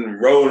falling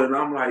and rolling.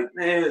 I'm like,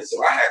 man,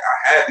 so I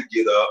had to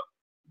get up,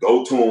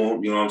 go to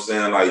him, you know what I'm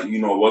saying? Like, you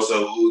know, what's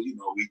up, you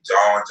know, we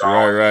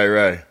jawing.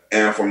 Right.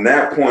 And from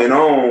that point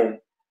on,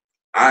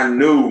 I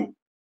knew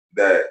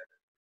that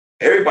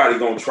everybody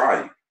gonna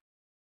try you.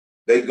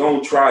 They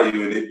gonna try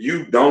you, and if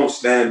you don't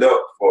stand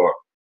up for,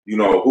 you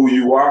know, who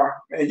you are,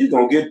 man, you're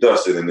gonna get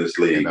dusted in this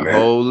league, and the man.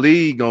 Whole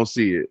league gonna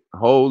see it.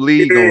 Whole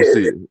league gonna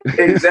see it.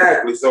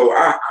 Exactly. So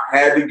I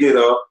had to get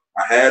up.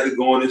 I had to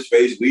go in his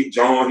face. We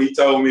joined. He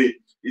told me,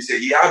 he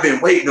said, "Yeah, I've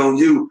been waiting on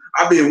you.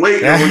 I've been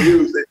waiting on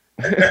you."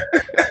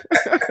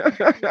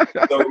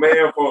 So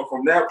man,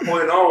 from that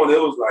point on,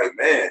 it was like,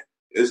 man,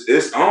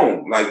 it's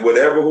on. Like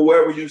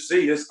whoever you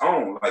see, it's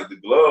on. Like the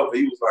glove,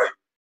 he was like,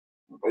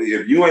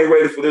 if you ain't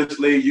ready for this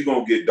league, you're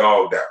gonna get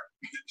dogged out.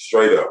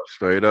 Straight up.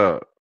 Straight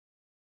up.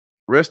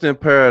 Rest in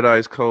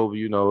paradise, Kobe.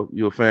 You know,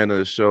 you're a fan of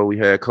the show. We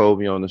had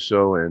Kobe on the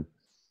show, and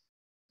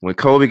when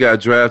Kobe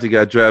got drafted, he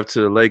got drafted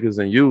to the Lakers,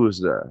 and you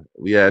was there.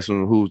 We asked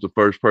him who was the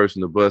first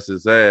person to bust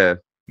his ass.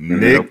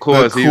 Nick, and of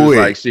course, he was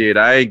like, shit,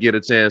 I ain't get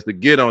a chance to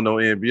get on no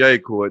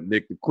NBA court.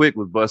 Nick the Quick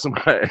was busting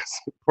my ass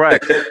in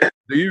practice.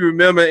 Do you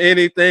remember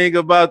anything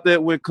about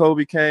that when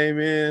Kobe came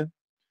in?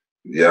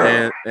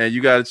 Yeah. And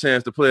you got a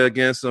chance to play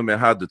against him,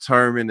 and how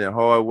determined and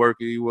hard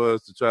working he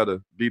was to try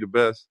to be the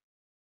best?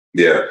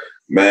 Yeah,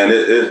 man,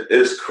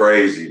 it's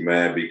crazy,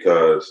 man,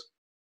 because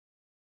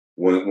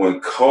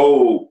when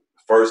Cole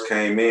first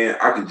came in,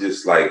 I could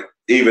just like,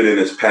 even in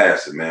his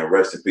passing, man,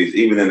 rest in peace,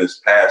 even in his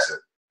passing,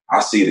 I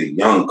see the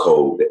young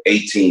Cole, the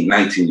 18,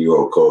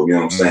 19-year-old Cole, you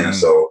know what I'm saying?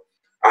 So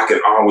I can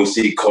always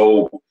see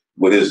Cole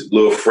with his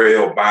little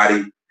frail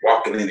body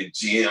walking in the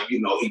gym.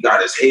 You know, he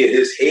got his head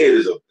is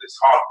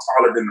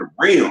taller than the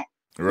rim.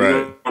 Right. You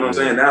know what I'm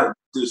saying? That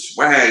just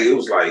swag. It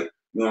was like, you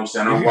know what I'm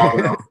saying? I'm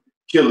walking up,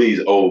 kill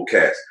these old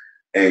cats.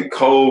 And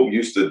Cole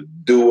used to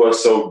do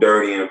us so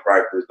dirty in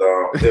practice,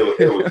 dog. It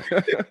was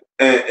ridiculous.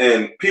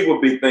 And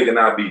people be thinking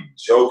I'd be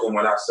joking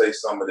when I say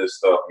some of this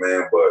stuff,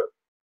 man, but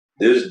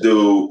this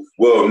dude,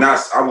 well,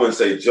 I wouldn't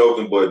say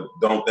joking, but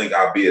don't think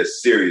I'd be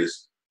as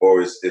serious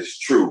or it's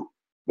true.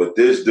 But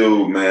this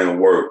dude, man,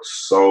 worked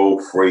so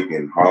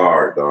freaking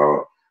hard,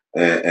 dog.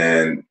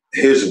 And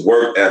his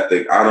work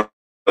ethic, I don't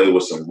play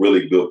with some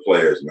really good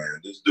players, man.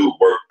 This dude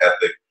work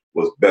ethic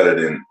was better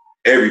than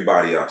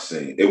everybody I've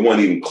seen. It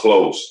wasn't even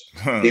close.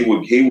 He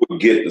would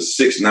get the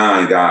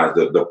 6'9" guys,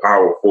 the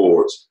power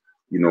forwards,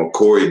 you know,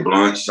 Corey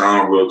Blunt,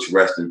 Sean Rooks,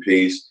 rest in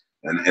peace,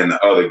 and the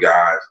other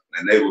guys,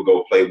 and they would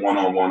go play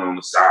one-on-one on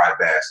the side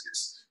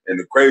baskets. And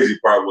the crazy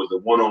part was the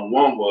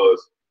one-on-one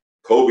was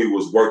Kobe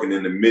was working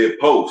in the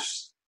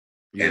mid-post,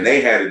 and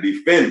they had to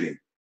defend him.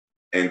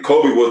 And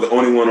Kobe was the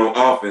only one on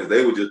offense.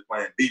 They were just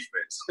playing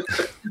defense.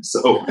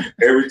 So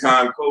every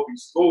time Kobe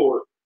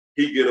scored,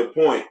 he get a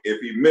point.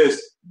 If he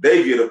missed,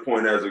 they get a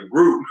point as a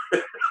group.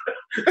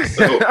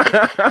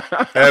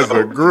 As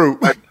a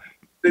group. Like,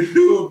 the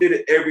dude did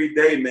it every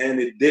day, man.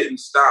 It didn't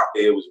stop.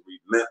 It was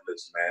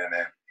relentless, man.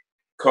 And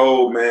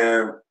Cole,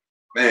 man,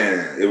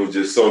 it was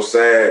just so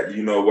sad,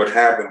 you know, what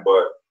happened.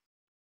 But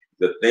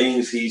the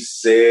things he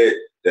said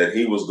that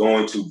he was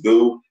going to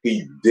do,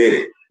 he did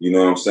it. You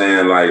know what I'm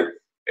saying? Like,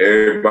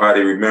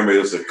 everybody remember, it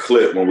was a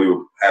clip when we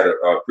had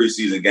a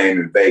preseason game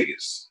in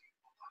Vegas.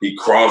 He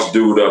crossed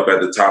dude up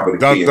at the top of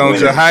the key. Dunked on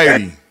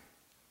Jahidi.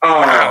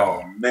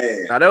 Oh,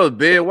 man. Now, that was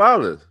Ben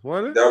Wallace,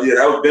 wasn't it?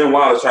 That was Ben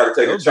Wallace trying to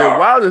take a Ben shot.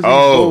 Wallace,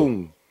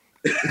 boom.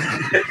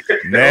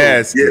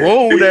 Nasty.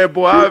 Boom, that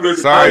boy. I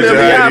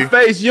remember y'all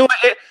face.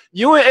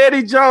 You and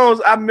Eddie Jones,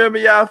 I remember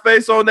y'all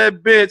face on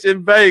that bench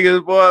in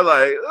Vegas, boy.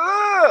 Like,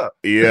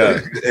 yeah.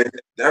 And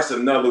that's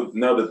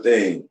another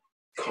thing.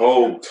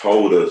 Cole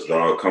told us,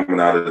 dog,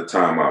 coming out of the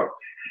timeout,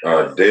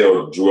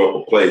 Dale drew up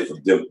a play for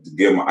them to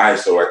give him an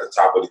ISO at the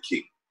top of the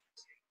key.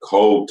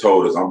 Cole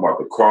told us, I'm about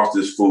to cross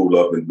this fool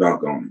up and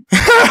dunk on him.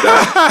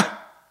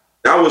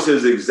 That was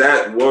his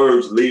exact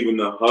words leaving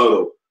the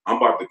huddle. I'm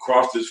about to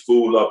cross this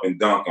fool up and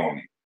dunk on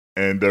him.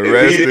 And the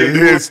rest is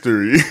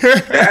history.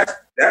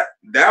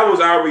 That was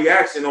our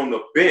reaction on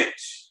the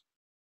bench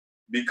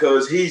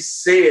because he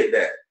said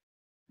that.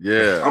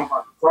 Yeah. I'm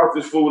about to cross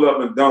this fool up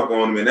and dunk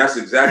on him, and that's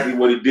exactly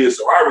what he did.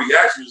 So our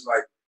reaction was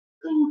like,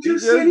 dude,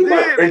 just said he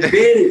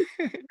did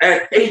it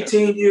at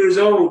 18 years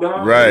old,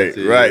 dog. Right.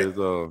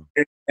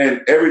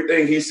 And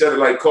everything he said,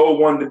 like Cole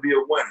wanted to be a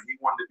winner. He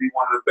wanted to be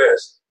one of the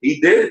best. He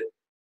did it.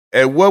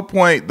 At what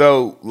point,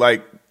 though,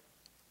 like,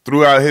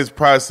 throughout his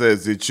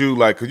process, that you,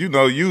 like, because,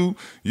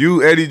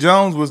 you, Eddie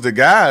Jones was the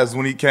guys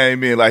when he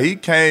came in. Like, he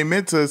came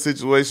into a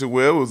situation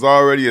where it was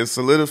already a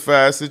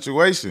solidified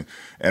situation.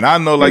 And I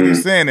know, like you're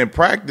saying, in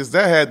practice,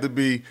 that had to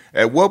be,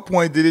 at what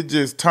point did it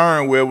just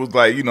turn where it was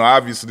like,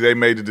 obviously they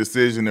made the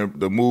decision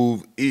to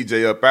move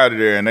EJ up out of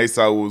there and they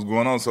saw what was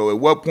going on. So at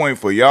what point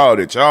for y'all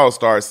that y'all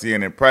start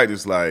seeing in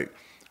practice, like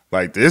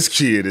this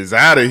kid is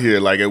out of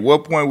here? Like, at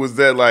what point was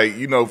that, like,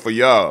 for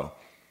y'all?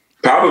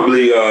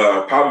 Probably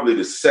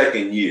the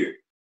second year,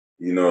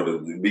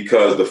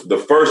 because the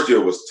first year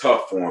was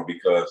tough for him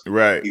because he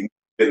was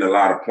getting a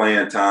lot of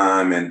playing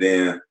time, and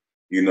then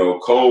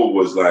Cole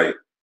was like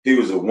he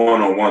was a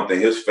one-on-one thing.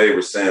 His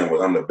favorite saying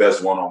was, "I'm the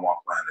best one-on-one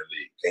player in the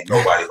league. Can't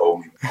nobody hold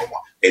me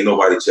one-on-one. Ain't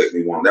nobody check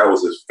me one." That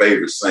was his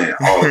favorite saying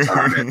all the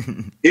time.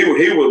 And he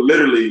would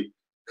literally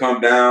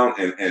come down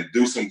and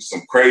do some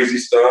crazy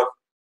stuff,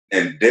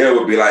 and Dale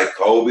would be like,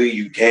 "Kobe,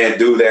 you can't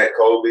do that,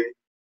 Kobe."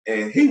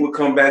 And he would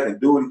come back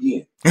and do it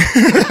again.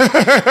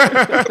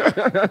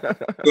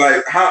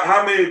 Like,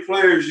 how many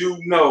players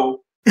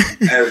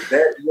as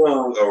that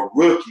young, a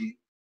rookie,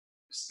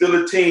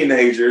 still a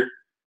teenager,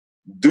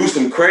 do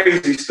some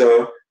crazy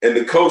stuff, and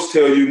the coach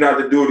tell you not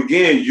to do it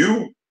again,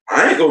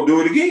 I ain't going to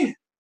do it again.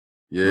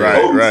 Yeah,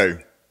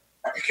 right.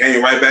 I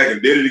came right back and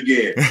did it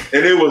again.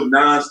 And it was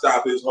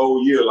nonstop his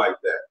whole year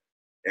like that.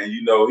 And,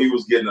 Dale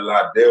was getting a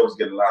lot of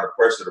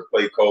pressure to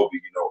play Kobe,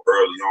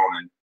 early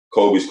on in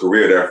Kobe's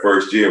career that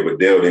first year, but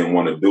Dale didn't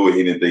want to do it.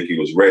 He didn't think he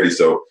was ready.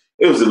 So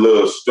it was a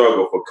little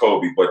struggle for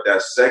Kobe. But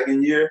that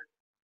second year,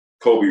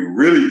 Kobe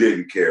really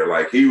didn't care.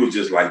 Like, he was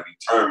just like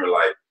determined.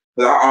 Like,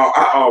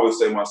 I always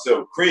say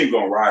myself, cream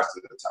gonna rise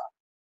to the top.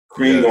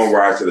 Cream gonna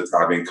rise to the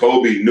top. And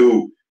Kobe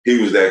knew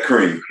he was that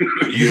cream.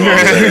 You know what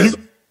I'm saying? So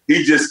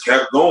he just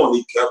kept going.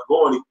 He kept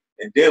going.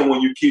 And then when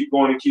you keep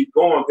going,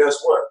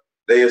 guess what?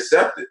 They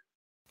accept it.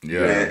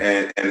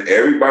 Yeah. And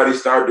everybody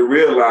started to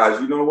realize,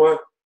 you know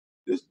what?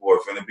 This boy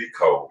finna be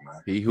cold,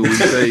 man. He who he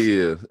say he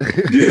is.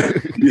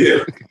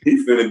 yeah.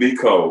 He finna be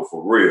cold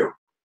for real.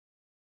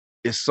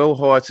 It's so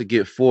hard to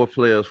get 4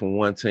 players from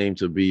one team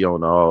to be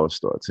on the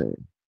All-Star team.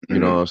 You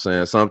know what I'm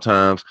saying?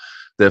 Sometimes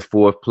that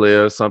 4th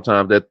player,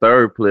 sometimes that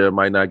 3rd player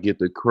might not get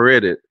the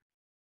credit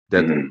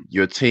that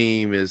your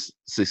team is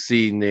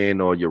succeeding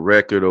in or your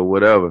record or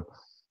whatever.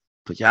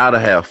 But y'all to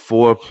have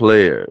 4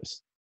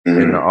 players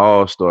in the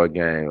All-Star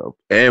game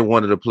and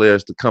one of the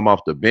players to come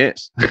off the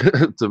bench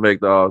to make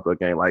the All-Star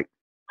game. Like,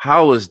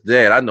 how was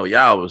that? I know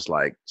y'all was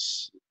like,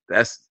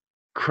 that's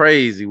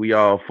crazy. We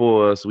all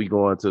 4 us, we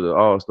going to the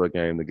All-Star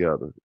game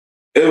together.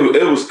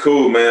 It was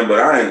cool, man, but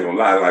I ain't gonna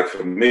lie. Like,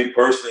 for me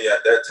personally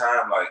at that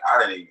time, like,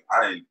 I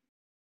didn't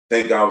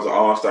think I was an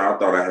All-Star. I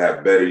thought I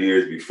had better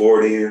years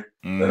before then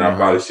that I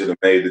probably should have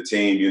made the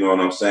team, you know what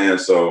I'm saying?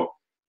 So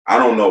I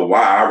don't know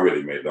why I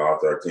really made the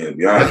All-Star team, to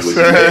be honest with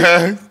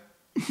you.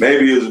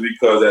 Maybe it was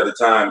because at the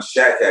time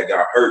Shaq had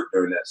got hurt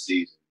during that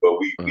season, but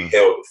we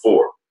held the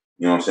fort.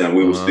 You know what I'm saying?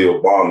 We were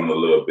still balling a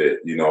little bit,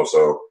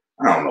 so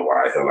I don't know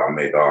why the hell I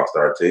made the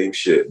All-Star team.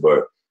 Shit,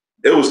 but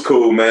it was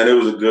cool, man. It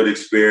was a good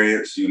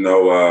experience,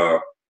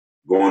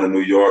 going to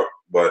New York.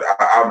 But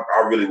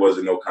I really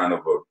wasn't no kind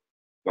of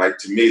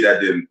to me, that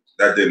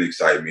didn't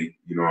excite me.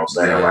 You know what I'm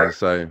saying?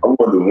 Yeah, I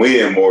wanted to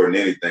win more than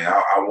anything.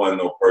 I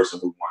wasn't no person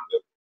who wanted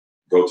to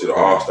go to the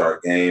All-Star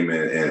game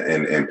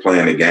and play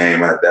in the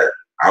game. That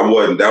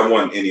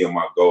wasn't any of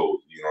my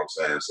goals, you know what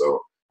I'm saying?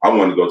 So I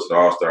wanted to go to the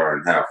All-Star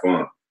and have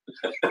fun.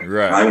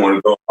 Right. I didn't want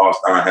to go to the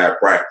All-Star and have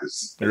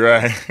practice.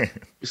 Right.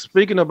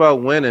 Speaking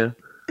about winning,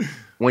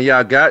 when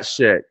y'all got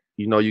Shaq,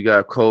 you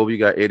got Kobe, you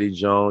got Eddie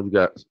Jones,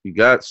 you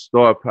got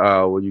star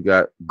power, you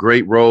got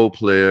great role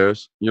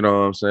players, you know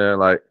what I'm saying?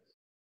 Like,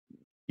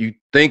 you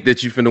think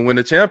that you finna win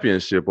the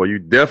championship, or you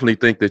definitely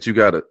think that you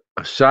got a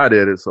shot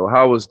at it. So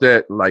how was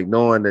that, like,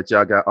 knowing that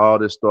y'all got all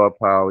this star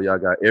power, y'all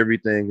got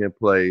everything in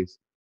place,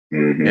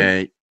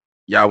 and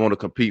y'all want to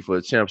compete for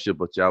a championship,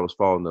 but y'all was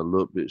falling a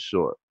little bit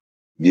short?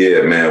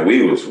 Yeah, man,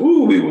 we was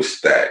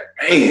stacked,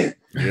 man.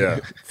 Yeah,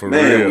 for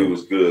man, real. We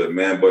was good,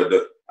 man. But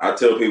I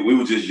tell people, we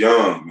were just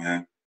young,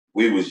 man.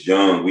 We was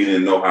young. We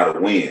didn't know how to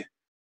win.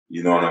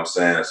 You know what I'm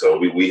saying? So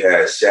we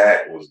had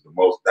Shaq, was the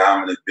most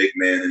dominant big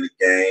man in the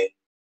game.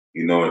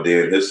 And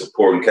then his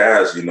supporting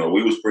cast, we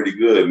was pretty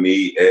good.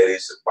 Me, Eddie,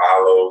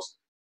 Ceballos,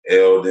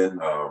 Eldon,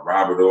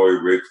 Robert Ory,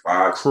 Rick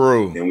Fox.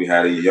 Crew. And we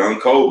had a young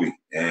Kobe.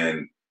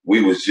 And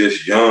we was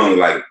just young.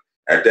 Like,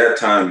 at that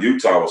time,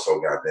 Utah was so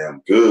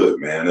goddamn good,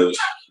 man. It was,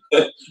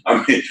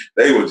 I mean,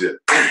 they were just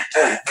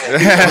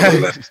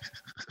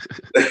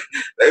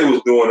they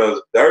was doing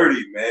us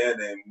dirty, man,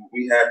 and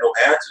we had no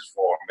answers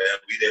for them, man.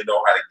 We didn't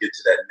know how to get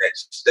to that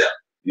next step.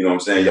 You know what I'm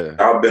saying? Yeah.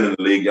 Y'all been in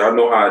the league. Y'all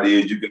know how it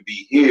is. You can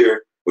be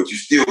here, but you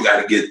still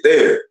got to get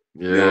there.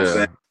 Yeah. You know what I'm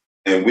saying?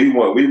 And we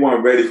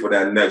weren't ready for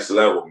that next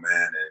level,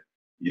 man. And,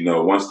 you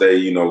know, once they,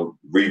 you know,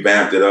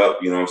 revamped it up,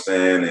 you know what I'm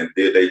saying, and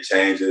did they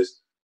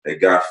changes, they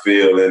got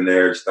Phil in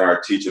there,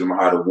 started teaching them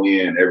how to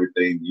win,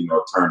 everything, you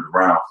know, turned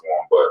around for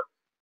them. But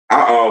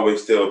I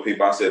always tell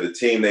people, I said the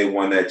team they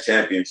won that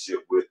championship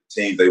with,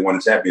 teams they won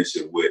the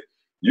championship with,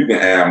 you can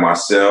add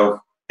myself,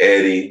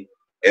 Eddie,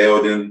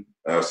 Eldon,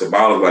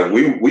 Sabalos, like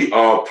we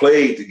all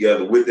played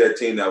together with that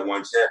team that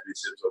won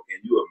championships. So can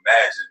you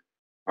imagine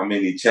how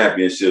many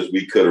championships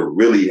we could have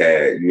really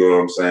had? You know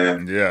what I'm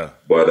saying? Yeah.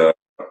 But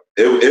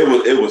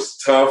it was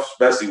tough,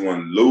 especially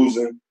when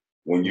losing,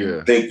 when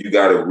you think you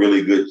got a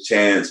really good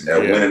chance at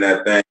winning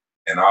that thing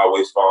and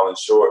always falling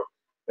short.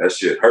 That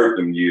shit hurt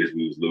them years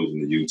we was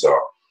losing to Utah.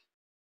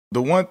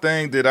 The one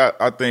thing that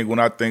I think when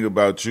I think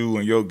about you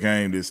and your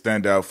game that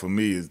stand out for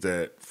me is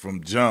that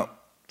from jump,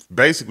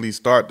 basically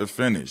start to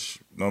finish,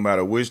 no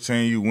matter which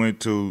team you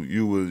went to,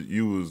 you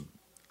was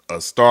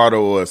a starter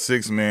or a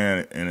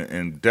six-man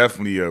and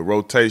definitely a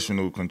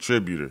rotational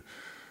contributor.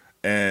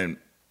 And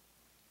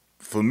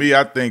for me,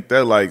 I think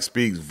that like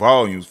speaks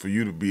volumes for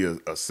you to be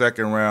a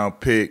second-round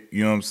pick,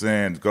 you know what I'm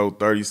saying, to go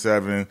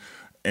 37,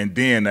 and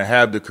then to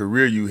have the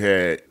career you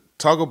had.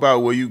 Talk about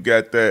where you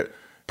got that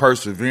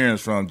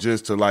perseverance from,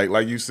 just to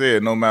like you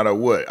said, no matter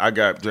what. I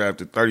got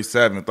drafted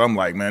 37th. I'm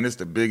like, man, it's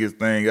the biggest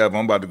thing ever.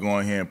 I'm about to go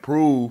in here and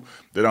prove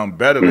that I'm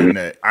better than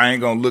that. I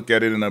ain't gonna look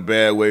at it in a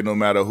bad way, no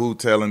matter who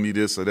telling me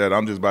this or that.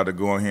 I'm just about to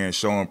go in here and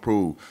show and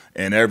prove.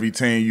 And every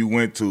team you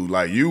went to,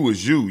 like, you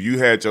was you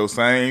had your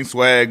same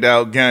swagged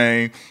out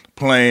game,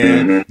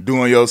 playing,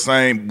 doing your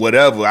same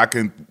whatever. I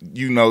can,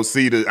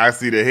 see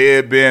the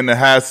headband, the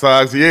high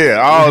socks,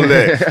 all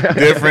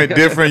that.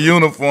 different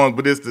uniforms,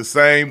 but it's the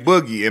same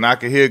boogie. And I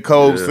can hear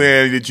Cole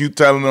saying that you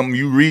telling them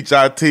you reach,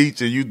 I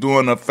teach, and you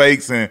doing the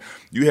fakes, and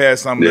you had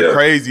some of the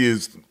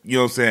craziest,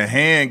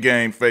 hand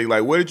game fake.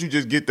 Like, where did you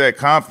just get that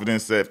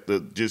confidence at to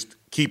just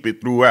keep it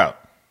throughout?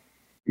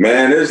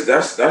 Man,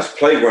 that's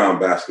playground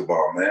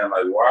basketball, man.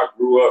 Like where I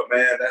grew up,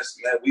 man,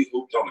 we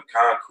hooped on the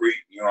concrete,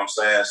 you know what I'm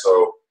saying?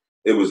 So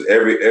it was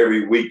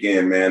every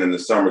weekend, man, in the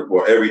summer,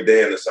 or every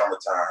day in the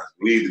summertime.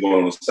 We either go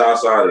on the south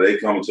side or they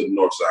coming to the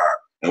north side.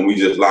 And we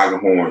just locking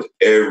horns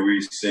every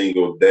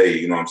single day,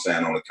 you know what I'm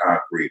saying, on the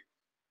concrete.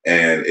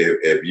 And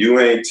if you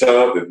ain't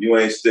tough, if you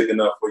ain't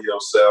sticking up for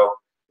yourself,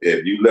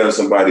 if you let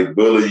somebody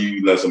bully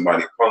you, let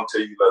somebody puncture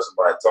you, let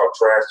somebody talk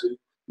trash to you,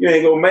 you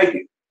ain't gonna make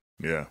it.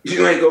 Yeah.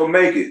 You ain't gonna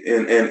make it.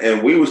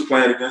 And we was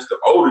playing against the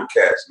older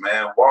cats,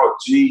 man. Walt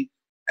G,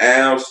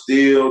 Al,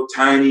 Steele,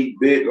 Tiny,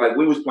 Bit, like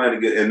we was playing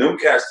against, and them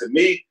cats to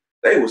me,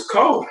 they was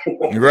cold.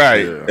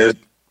 Right. And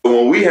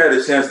when we had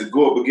a chance to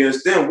go up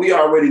against them, we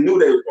already knew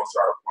they was gonna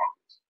start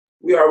punking us.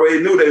 We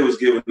already knew they was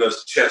giving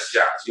us chest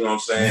shots, you know what I'm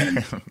saying?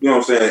 You know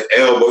what I'm saying?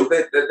 Elbows.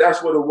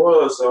 That's what it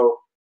was. So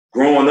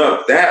growing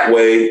up that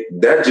way,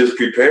 that just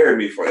prepared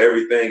me for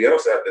everything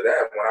else after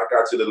that. When I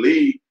got to the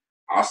league,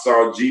 I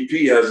saw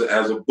GP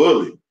as a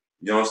bully.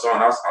 You know what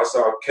I'm saying? I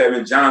saw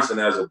Kevin Johnson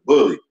as a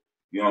bully.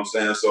 You know what I'm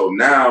saying? So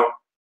now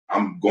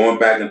I'm going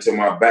back into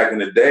my back in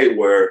the day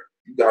where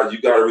you got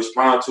to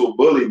respond to a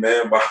bully,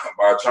 man, by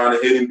trying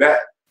to hit him back.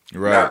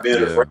 Right. Not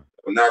being afraid,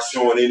 not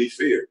showing any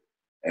fear.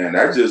 And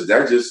that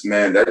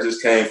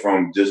just came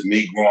from just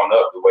me growing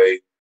up the way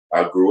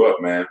I grew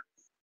up, man.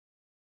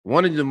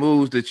 One of the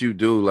moves that you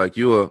do, like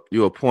you're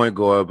a point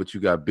guard, but you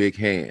got big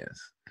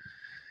hands.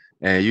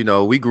 And,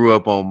 we grew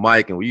up on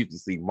Mike, and we used to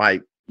see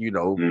Mike,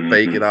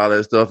 faking all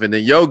that stuff. And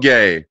then your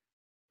game,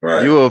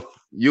 right.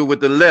 you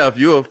with the left,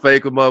 you'll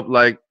fake him up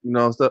like,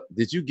 stuff.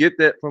 Did you get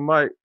that from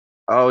Mike?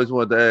 I always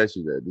wanted to ask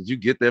you that. Did you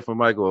get that from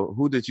Mike, or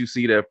who did you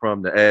see that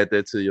from to add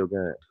that to your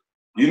game?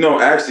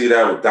 Actually,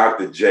 that was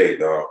Dr. J,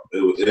 dog.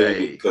 It was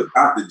because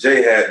Dr.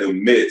 J had the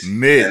mitts,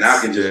 and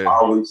I can just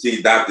always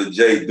see Dr.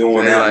 J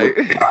doing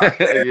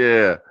that.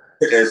 Yeah.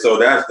 And so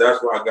that's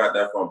where I got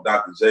that from,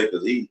 Dr. J,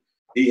 because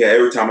he had,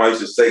 every time I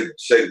used to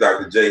shake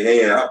Dr. J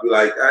hand, I'd be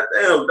like, God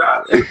damn,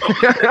 Doc.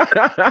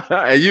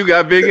 And you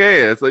got big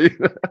hands, so right.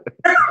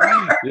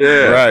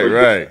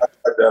 I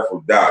got that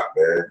from Doc,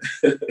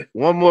 man.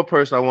 One more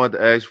person I wanted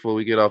to ask before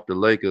we get off the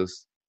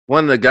Lakers.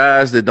 One of the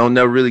guys that don't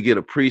never really get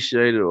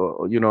appreciated,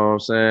 or you know what I'm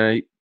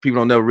saying, people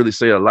don't never really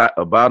say a lot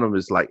about him,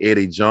 is like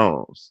Eddie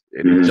Jones.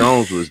 Eddie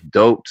Jones was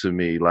dope to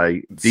me,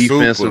 like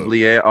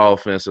defensively and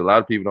offensive. A lot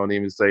of people don't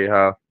even say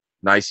how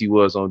nice he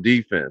was on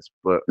defense.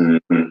 But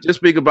just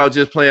speak about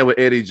just playing with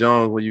Eddie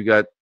Jones when you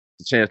got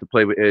the chance to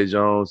play with Eddie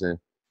Jones, and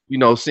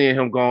seeing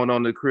him going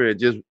on the career.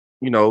 Just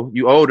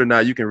you older now,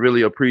 you can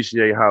really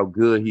appreciate how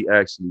good he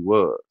actually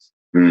was.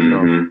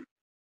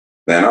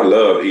 Man, I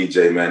love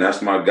EJ, man.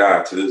 That's my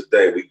guy to this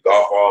day. We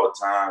golf all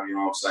the time, you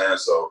know what I'm saying?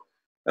 So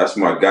that's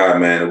my guy,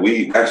 man.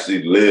 We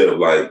actually live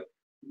like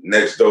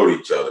next door to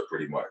each other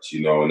pretty much,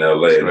 in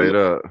LA. Straight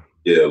up.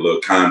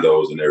 little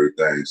condos and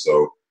everything.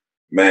 So,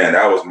 man,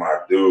 that was my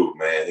dude,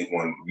 man.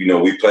 When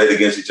we played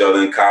against each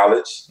other in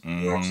college, you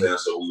know what I'm saying?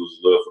 So we was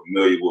a little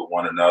familiar with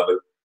one another.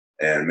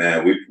 And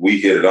man, we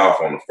hit it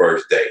off on the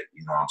first date.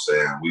 You know what I'm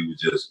saying?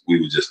 We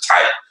were just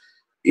tight.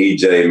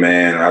 EJ,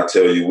 man, I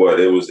tell you what,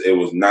 it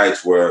was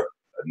nights where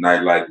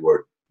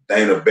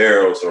Dana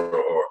Barros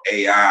or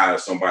AI or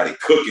somebody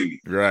cooking me.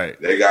 Right.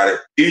 They got it.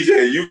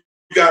 EJ, you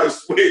got to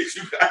switch.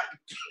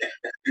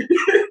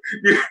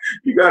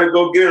 You got to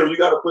go get him. You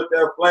got to put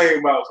that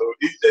flame out. So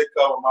EJ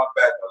covered my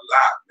back a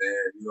lot,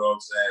 man. You know what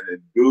I'm saying?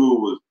 And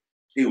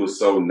dude was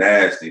so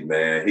nasty,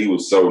 man. He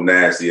was so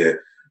nasty. And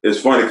it's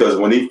funny because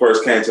when he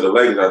first came to the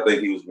Lakers, I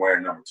think he was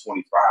wearing number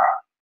 25.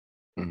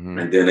 Mm-hmm.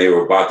 And then they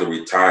were about to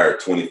retire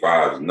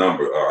 25's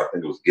number. I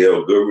think it was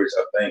Gail Goodrich,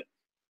 I think.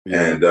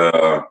 Yeah. And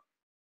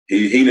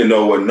he didn't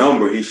know what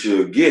number he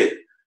should get.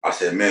 I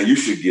said, man, you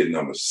should get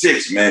number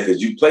 6, man,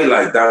 because you play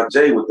like Dr.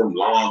 J with them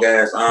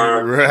long-ass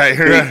arms.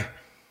 Right.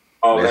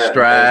 All that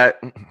stride.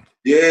 Man.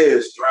 Yeah,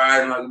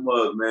 striding like a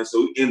mug, man.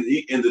 So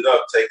he ended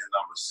up taking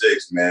number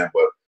 6, man.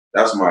 But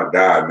that's my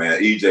guy,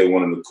 man. EJ,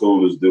 one of the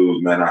coolest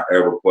dudes, man, I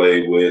ever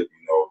played with.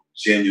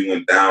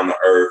 Genuine, down to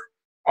earth,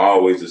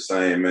 always the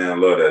same, man.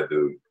 Love that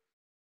dude.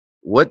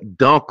 What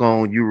dunk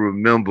on you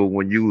remember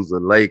when you was a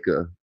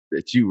Laker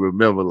that you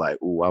remember like,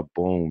 oh, I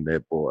boomed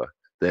that boy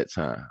that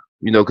time?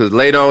 Because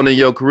later on in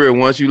your career,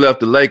 once you left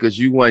the Lakers,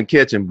 you wasn't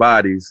catching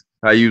bodies.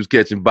 How you was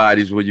catching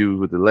bodies when you was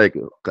with the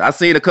Lakers. I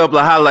seen a couple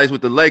of highlights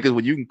with the Lakers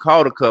where you can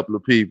caught a couple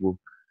of people.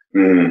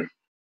 Mm-hmm.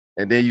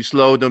 And then you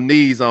slowed them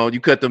knees on. You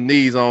cut them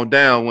knees on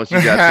down once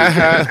you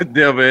got to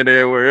Denver and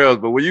everywhere else.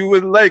 But when you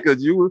with the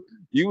Lakers, you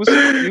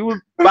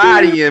was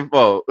bodying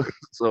folk.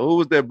 So who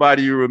was that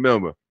body you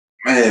remember?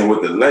 Man,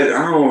 with the Lakers,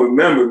 I don't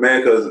remember,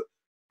 man, because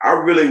I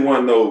really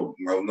want no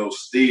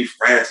Steve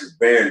Francis,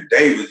 Baron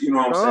Davis. You know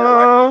what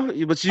I'm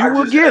saying? But you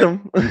will get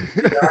him. I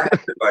had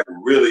to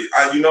really.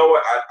 You know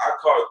what? I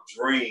caught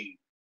Dream,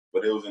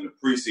 but it was in the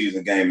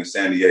preseason game in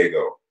San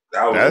Diego.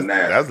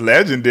 That's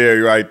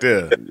legendary right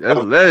there. That's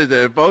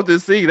legendary. Both to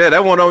see that.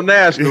 That one on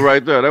national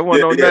right there. That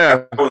one on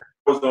national.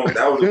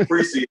 That was a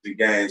preseason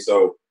game.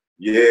 So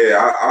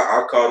yeah,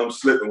 I caught him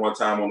slipping one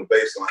time on the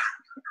baseline.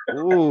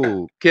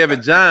 Ooh,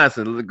 Kevin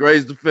Johnson, the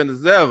greatest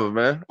defenders ever,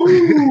 man.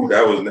 Ooh,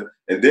 that was.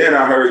 And then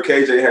I heard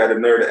KJ had the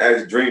nerve to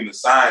ask Dream to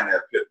sign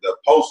that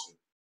poster.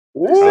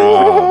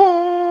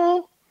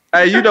 Ooh.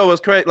 Hey, you know what's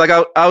crazy? Like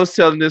I was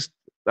telling this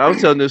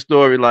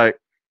story. Like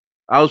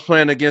I was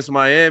playing against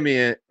Miami,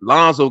 and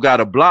Lonzo got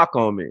a block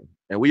on me,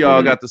 and we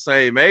all got the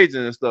same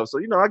agent and stuff. So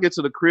I get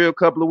to the crib a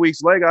couple of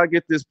weeks later, I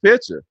get this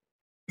picture,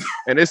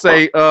 and they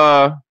say,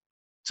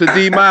 to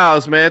D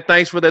Miles, man,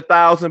 thanks for the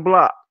 1,000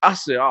 block. I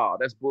said, oh,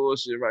 that's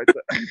bullshit right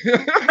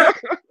there.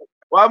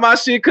 Why my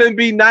shit couldn't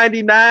be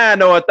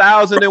 99 or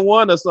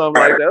 1,001 or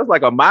something like that? It's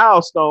like a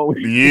milestone.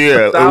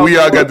 Yeah, we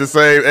all got the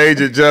same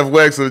agent, Jeff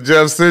Wexler.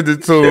 Jeff sent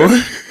it to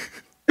him.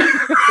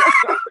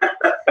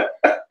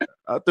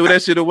 I threw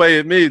that shit away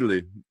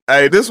immediately.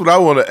 Hey, this is what I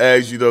want to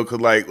ask you, though, because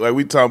like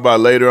we talking about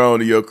later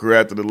on in your career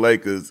after the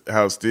Lakers,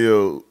 how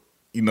still,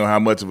 how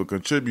much of a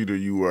contributor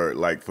you were.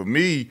 Like, for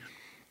me,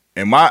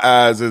 in my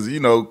eyes, as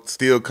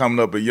still coming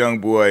up a young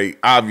boy,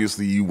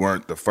 obviously you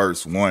weren't the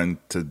first one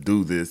to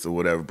do this or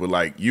whatever, but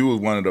like you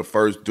was one of the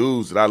first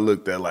dudes that I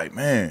looked at like,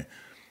 man,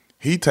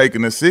 he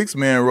taking a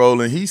 6-man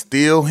role and he's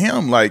still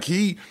him. Like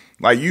you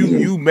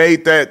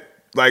made that,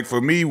 like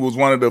for me, was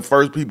one of the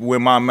first people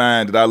in my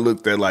mind that I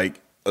looked at like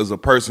as a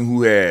person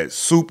who had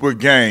super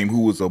game,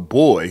 who was a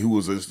boy, who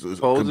was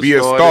could be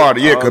a starter.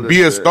 Yeah, could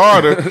be a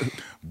starter.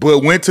 But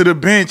went to the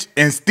bench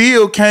and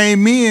still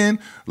came in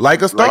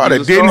like a starter.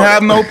 Didn't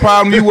have no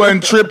problem. You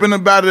wasn't tripping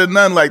about it or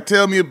nothing. Like,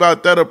 tell me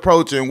about that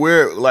approach and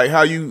where, like,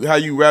 how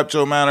you wrapped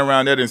your mind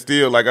around that and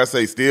still, like I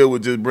say, still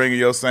was just bringing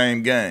your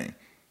same game.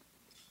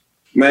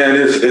 Man,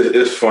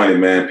 it's funny,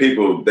 man.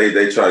 People,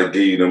 they try to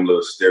give you them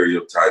little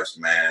stereotypes,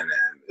 man,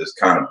 and it's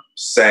kind of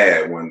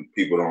sad when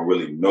people don't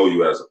really know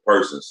you as a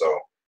person. So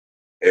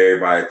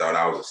everybody thought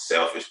I was a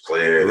selfish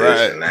player,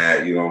 this and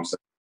that, you know what I'm saying?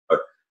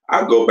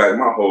 I go back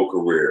my whole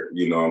career,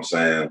 you know what I'm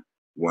saying?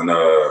 When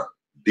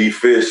D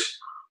Fish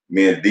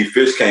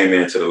came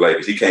into the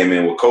Lakers, he came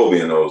in with Kobe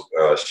and those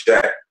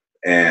Shaq,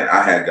 and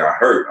I had got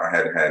hurt. I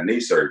had had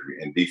knee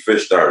surgery, and D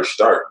Fish started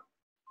starting.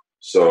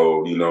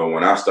 So,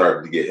 when I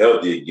started to get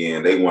healthy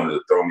again, they wanted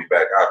to throw me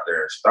back out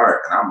there and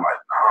start. And I'm like,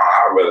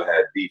 nah, I'd rather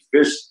have D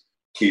Fish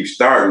keep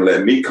starting,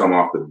 let me come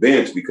off the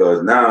bench,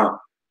 because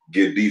now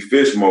give D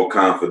Fish more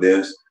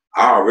confidence.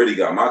 I already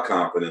got my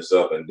confidence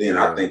up, and then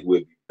I think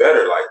we'd be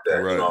better like that.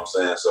 Right. You know what I'm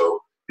saying? So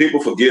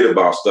people forget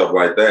about stuff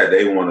like that.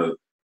 They want to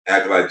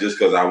act like just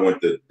because I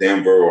went to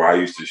Denver or I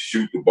used to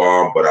shoot the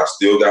ball, but I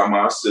still got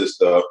my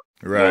assist up.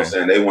 Right. You know what I'm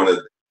saying? They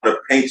want to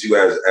paint you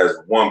as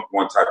one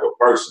type of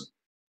person.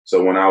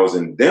 So when I was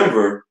in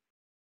Denver,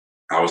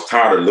 I was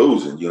tired of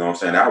losing. You know what I'm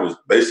saying? That was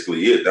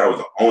basically it. That was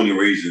the only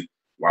reason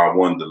why I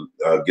wanted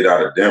to get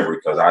out of Denver,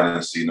 because I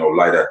didn't see no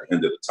light at the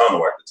end of the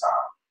tunnel at the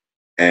time.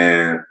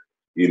 And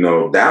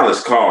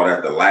Dallas called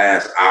at the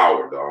last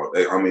hour, dog.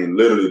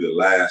 Literally the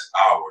last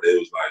hour. They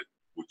was like,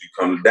 would you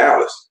come to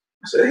Dallas?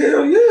 I said,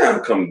 hell yeah,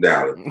 I'm coming to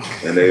Dallas.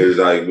 And they was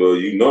like, well,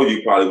 you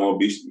probably won't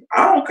be.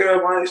 I don't care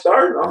if I ain't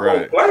starting. I'm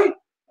going to play.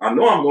 I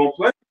know I'm going to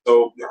play.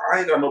 So I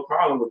ain't got no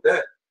problem with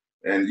that.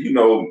 And,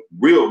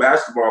 real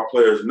basketball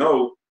players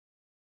know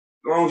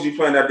as long as you're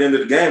playing at the end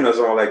of the game, that's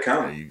all that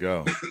counts. There you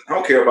go. I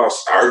don't care about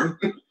starting.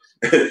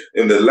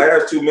 In the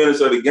last 2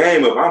 minutes of the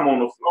game, if I'm on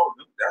the floor,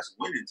 that's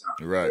winning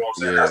time. Right. You know what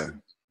I'm saying? That's the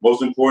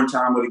most important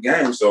time of the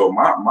game. So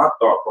my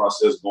thought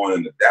process going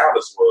into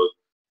Dallas was,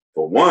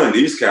 for one,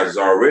 these cats is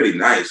already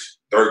nice.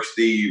 Dirk,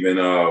 Steve, and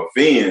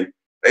Finn,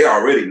 they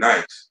already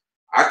nice.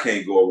 I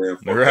can't go over and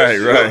fuck that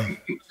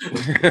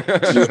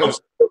shit up.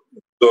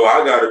 So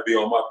I got to be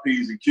on my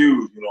P's and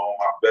Q's, on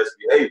my best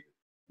behavior.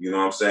 You know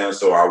what I'm saying?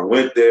 So I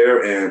went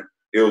there, and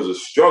it was a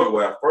struggle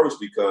at first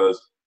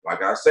because,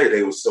 like I say,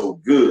 they were so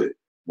good.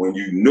 When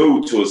you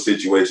new to a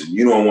situation,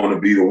 you don't want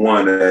to be the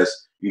one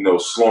that's,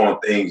 slowing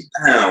things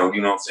down.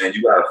 You know what I'm saying?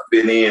 You got to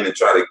fit in and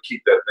try to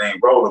keep that thing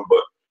rolling.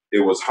 But it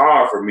was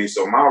hard for me.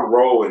 So my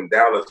role in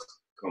Dallas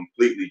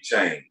completely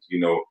changed.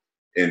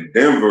 In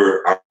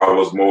Denver, I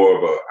was more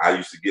of I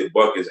used to get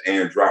buckets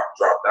and drop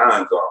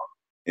dimes off.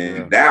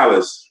 In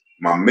Dallas,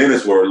 my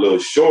minutes were a little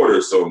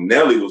shorter. So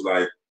Nelly was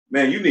like,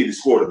 man, you need to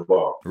score the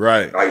ball.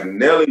 Right. Like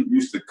Nelly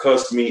used to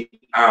cuss me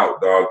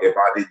out, dog, if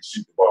I didn't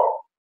shoot the ball.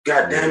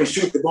 God damn it,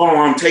 shoot the ball,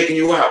 I'm taking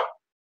you out.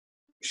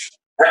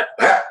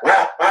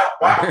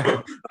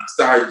 I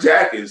started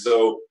jacking.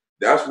 So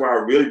that's where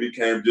I really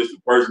became just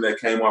a person that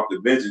came off the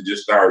bench and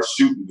just started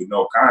shooting with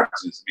no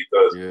conscience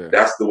because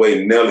that's the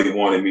way Nelly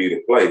wanted me to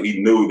play.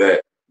 He knew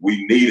that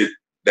we needed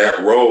that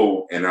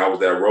role, and I was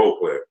that role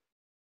player.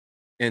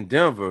 In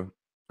Denver,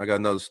 I got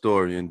another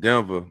story. In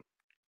Denver,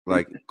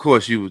 like, of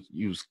course, you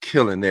was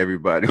killing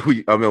everybody.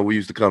 I remember we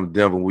used to come to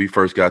Denver when we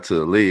first got to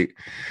the league,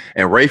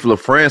 and Rafe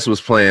LaFrance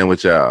was playing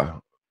with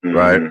y'all,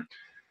 right?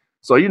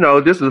 So,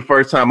 this is the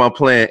first time I'm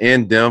playing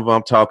in Denver.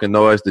 I'm talking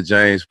noise to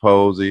James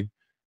Posey.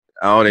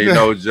 I don't even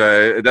know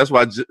Jay. That's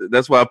why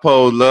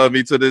Pose loved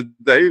me to this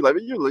day. He's like,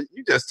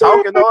 you just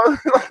talking on.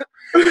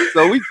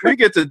 So we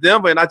get to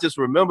Denver, and I just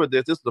remember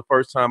this. This is the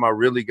first time I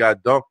really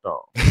got dunked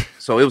on.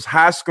 So it was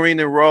high screen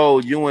and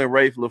roll. You and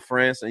Rafe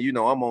LaFrance, and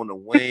I'm on the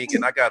wing,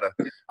 and I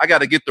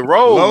gotta get the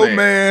roll,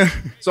 man.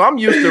 So I'm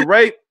used to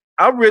Rafe.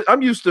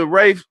 I'm used to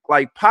Rafe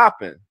like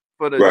popping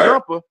for the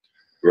jumper.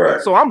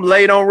 Right. So I'm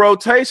late on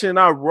rotation.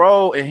 I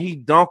roll, and he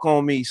dunk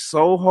on me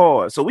so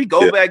hard. So we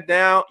go back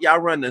down. Y'all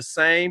run the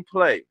same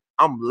play.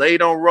 I'm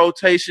late on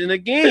rotation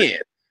again,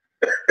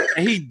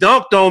 and he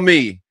dunked on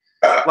me.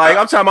 Like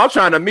I'm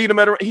trying to meet him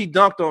he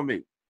dunked on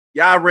me.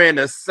 Y'all ran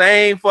the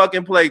same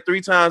fucking play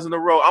 3 times in a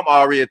row. I'm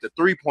already at the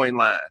 3-point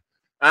line.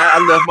 I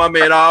left my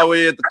man all the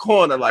way at the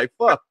corner. Like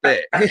fuck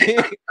that.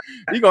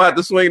 You gonna have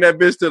to swing that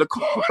bitch to the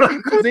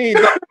corner because he ain't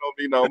dunking on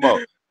me no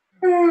more.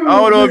 I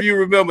don't know if you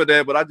remember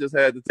that, but I just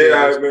had to tell you.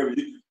 Yeah, I remember.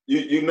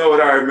 You know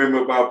what I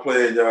remember about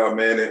playing y'all,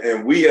 man,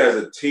 and we as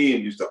a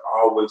team used to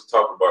always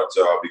talk about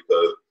y'all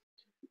because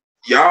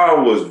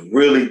y'all was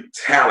really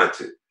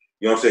talented.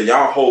 You know what I'm saying?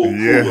 Y'all whole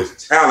crew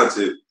was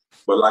talented,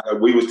 but like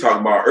we was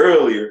talking about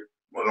earlier,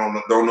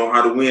 don't know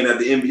how to win at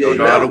the NBA. Don't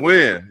know how to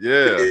win.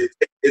 Yeah.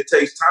 It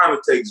takes time.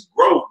 It takes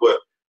growth, but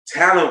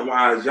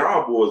talent-wise,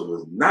 y'all boys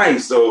was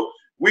nice. So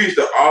we used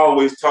to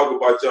always talk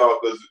about y'all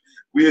because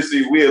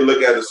we'd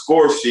look at the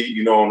score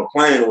sheet, on the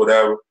plane or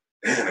whatever,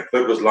 and the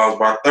Clippers lost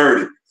by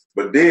 30.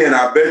 But then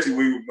I bet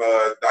you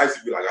Dice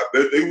would be like, I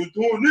bet they was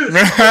doing this.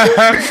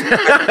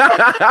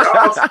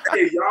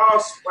 y'all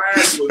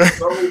swag was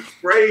so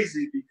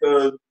crazy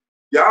because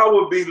y'all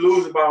would be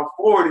losing by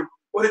 40,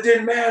 but it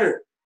didn't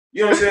matter.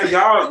 You know what I'm saying?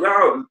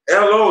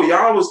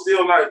 Y'all was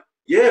still like,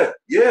 yeah.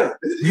 You know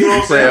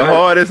what I'm saying?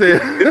 Hard as hell.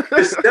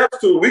 It's steps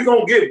to it. We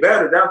gonna get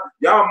better.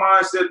 Y'all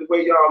mindset, the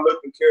way y'all look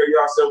and carry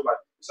yourself, like,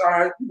 it's all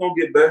right. We're going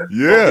to get better.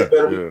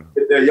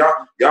 Yeah.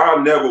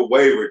 Y'all never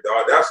wavered,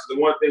 dog. That's the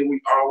one thing we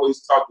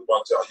always talked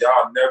about y'all.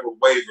 Y'all never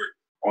wavered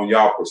on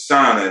y'all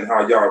persona and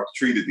how y'all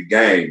treated the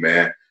game,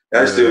 man.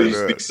 That still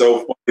used to be so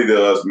funny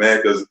to us, man,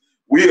 because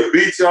we'll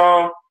beat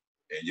y'all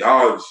and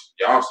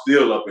y'all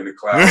still up in the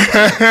clouds.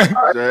 Like,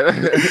 all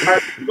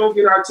right, we're going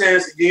to get our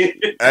chance again.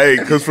 Hey,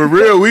 because for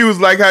real, we was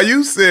like how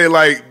you said,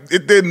 like,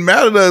 it didn't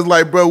matter to us.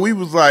 Like, bro, we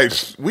was like,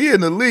 we in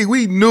the league.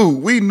 We knew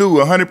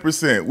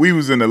 100%. We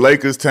was in the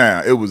Lakers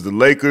town. It was the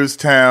Lakers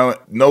town,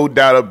 no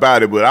doubt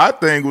about it. But our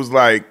thing was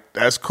like,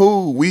 that's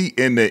cool. We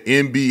in the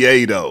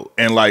NBA, though.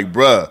 And like,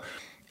 bruh,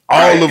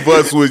 all of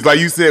us was, like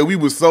you said, we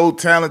was so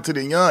talented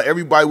and young.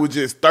 Everybody was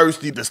just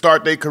thirsty to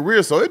start their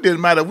career. So it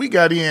didn't matter. We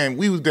got in.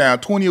 We was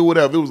down 20 or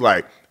whatever. It was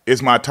like,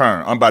 it's my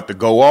turn. I'm about to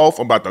go off.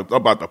 I'm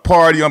about to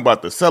party. I'm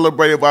about to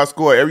celebrate if I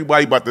score.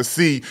 Everybody about to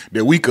see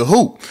that we could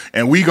hoop.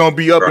 And we going to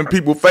be up in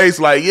people's face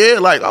like,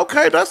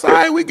 okay, that's all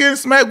right. We getting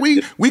smacked.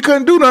 We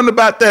couldn't do nothing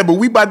about that, but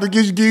we about to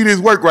give you this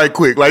work right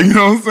quick. Like, you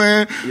know what I'm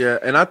saying? Yeah,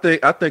 and I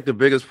think the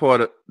biggest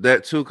part of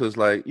that, too, because,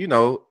 like,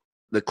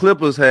 the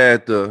Clippers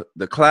had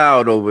the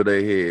cloud over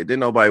their head. Didn't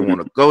nobody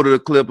want to go to the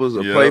Clippers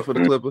or play for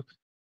the Clippers.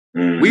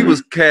 Mm-hmm. We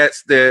was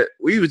cats that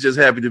we was just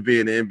happy to be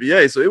in the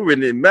NBA. So it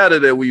really didn't matter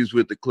that we was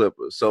with the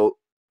Clippers. So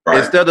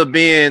instead of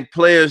being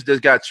players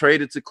that got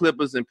traded to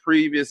Clippers in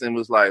previous and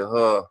was like,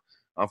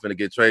 I'm finna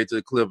get traded to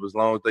the Clippers as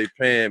long as they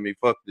paying me.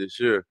 Fuck this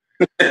shit.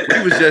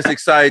 We was just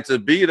excited to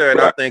be there,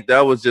 and I think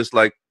that was just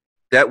like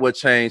that would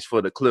change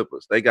for the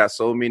Clippers. They got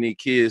so many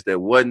kids that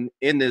wasn't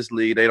in this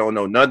league. They don't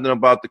know nothing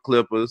about the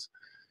Clippers.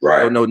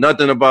 Right. Don't know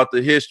nothing about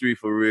the history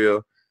for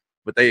real,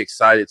 but they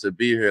excited to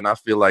be here. And I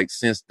feel like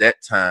since that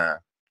time,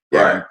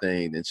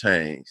 everything then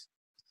changed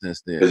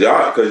since then. Cause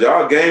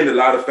y'all gained a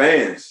lot of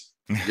fans.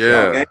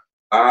 Yeah. Y'all gained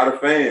a lot of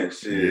fans.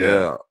 Shit.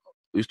 Yeah.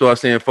 You start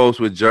seeing folks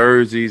with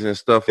jerseys and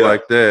stuff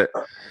like that.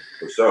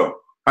 For sure.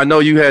 I know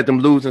you had them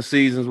losing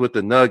seasons with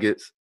the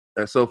Nuggets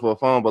and so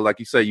forth on, but like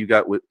you say, you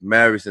got with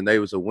Mavericks and they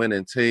was a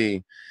winning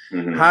team.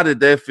 Mm-hmm. How did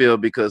that feel?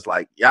 Because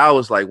like y'all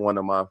was like one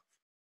of my,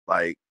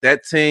 like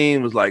that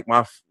team was like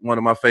one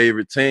of my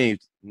favorite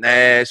teams.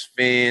 Nash,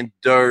 Finn,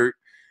 Dirk,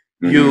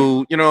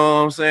 you know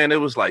what I'm saying? It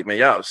was like, man,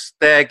 y'all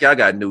stacked. Y'all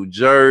got new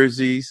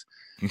jerseys.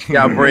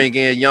 Y'all bring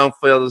in young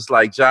fellas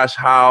like Josh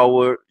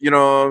Howard. You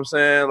know what I'm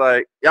saying?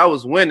 Like y'all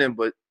was winning,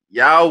 but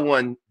y'all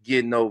wasn't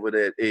getting over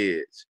that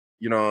edge.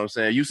 You know what I'm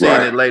saying? You seen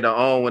it later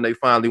on when they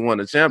finally won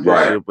the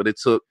championship, but it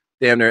took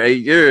damn near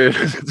 8 years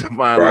to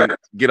finally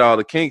get all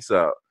the kinks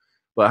out.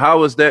 But how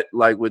was that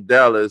like with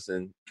Dallas?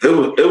 And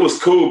it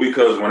was cool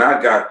because when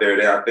I got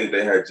there, I think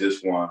they had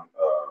just won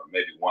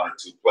maybe 1 or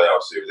 2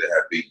 playoff series. They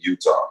had beat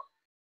Utah,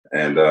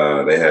 and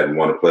they hadn't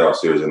won a playoff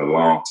series in a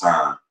long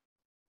time.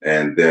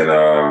 And then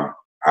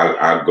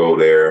I go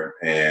there,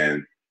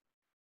 and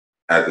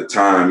at the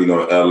time, you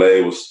know,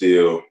 LA was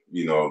still,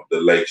 you know,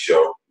 the Lake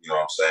Show. You know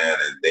what I'm saying?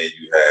 And then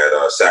you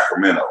had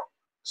Sacramento.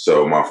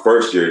 So my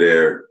first year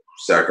there,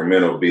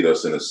 Sacramento beat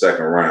us in the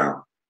second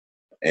round.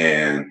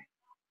 And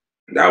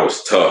that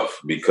was tough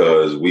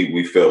because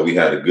we felt we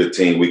had a good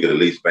team. We could at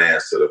least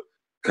advance to the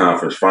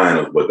conference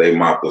finals, but they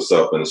mopped us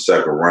up in the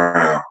second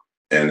round.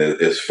 And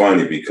it's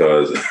funny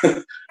because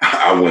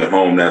I went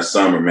home that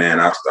summer,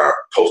 man. I started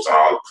posting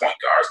all the point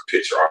guards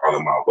picture all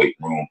in my weight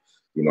room.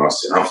 You know, I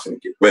said, I'm going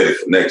to get ready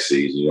for next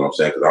season, you know what I'm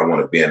saying? Because I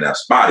want to be in that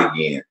spot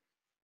again.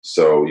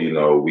 So, you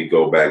know, we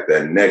go back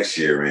that next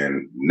year,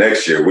 and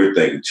next year we're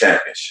thinking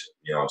championship.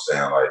 You know what I'm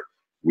saying? Like,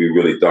 we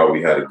really thought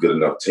we had a good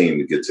enough team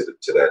to get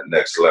to that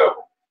next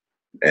level.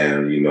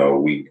 And, you know,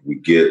 we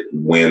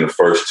win the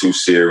first 2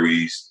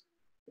 series.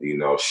 You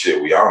know,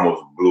 shit, we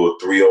almost blew a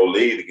 3-0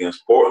 lead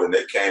against Portland.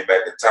 They came back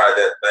and tied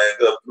that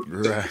thing up.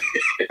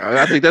 Right.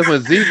 I think that's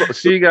when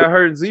she got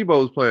hurt and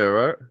Zebo's playing,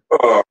 right?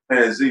 Oh,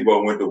 man,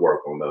 Zebo went to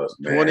work on us,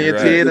 man. 20 and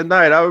 10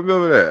 tonight. I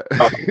remember that.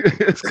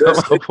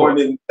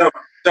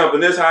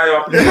 Jumping this high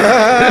off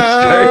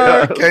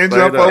the Can't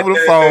jump over the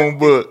phone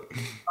book.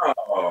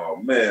 Oh,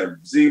 man.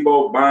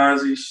 Zebo,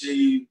 Bonzi,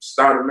 she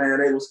started, man,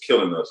 they was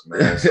killing us,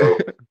 man. So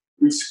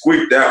we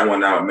squeaked that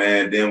one out,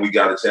 man. Then we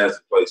got a chance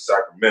to play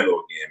Sacramento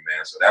again,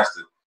 man. So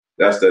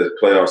that's the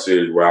playoff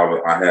series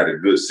where I had a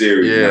good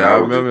series. Yeah, man. I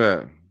remember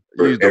that.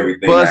 You used to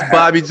bust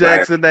Bobby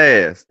Jackson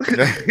ass.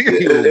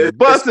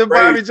 Busting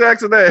Bobby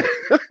Jackson ass.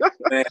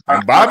 Man,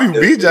 Bobby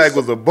B-Jack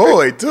was a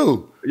boy,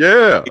 too.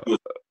 Yeah.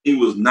 He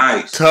was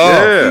nice.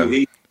 Tough.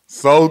 Yeah.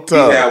 So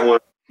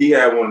tough. He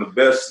had one of the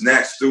best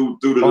snatch through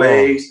the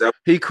legs.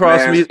 He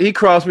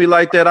crossed me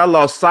like that. I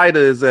lost sight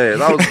of his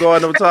ass. I was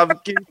going over top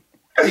of Keith.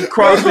 He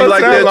crossed me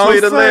like that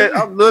between the legs.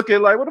 I'm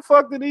looking like, what the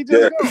fuck did he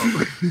just go?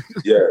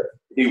 Yeah,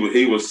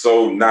 he was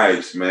so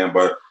nice, man.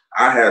 But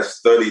I had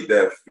studied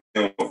that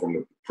film from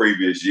the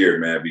previous year,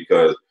 man,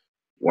 because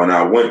when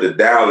I went to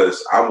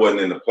Dallas, I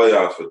wasn't in the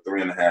playoffs for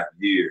 3.5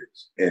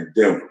 years in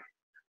Denver.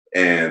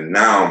 And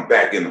now I'm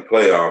back in the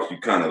playoffs. You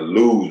kind of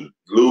lose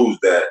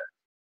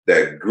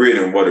that grit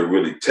and what it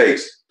really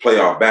takes,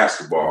 playoff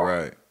basketball.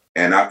 Right.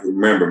 And I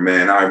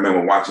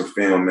remember watching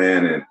film,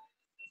 man, and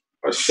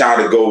a shot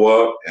to go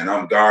up, and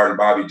I'm guarding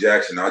Bobby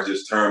Jackson. I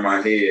just turn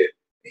my head.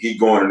 He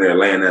going in there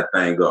laying that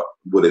thing up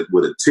with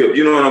a tip.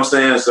 You know what I'm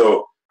saying?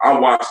 So I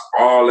watched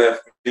all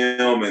that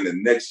film, and the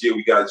next year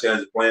we got a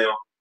chance to play him.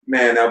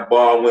 Man, that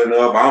ball went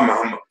up.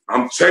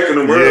 I'm checking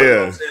him. Yeah. You know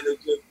what I'm saying?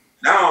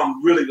 Now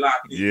I'm really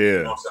locked in. Yeah. You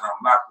know what I'm saying?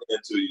 I'm locked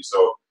into you.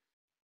 So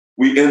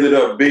we ended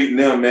up beating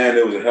them, man.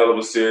 It was a hell of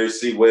a series.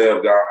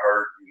 C-Webb got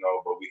hurt, you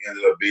know, but we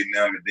ended up beating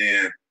them. And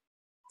then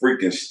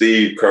freaking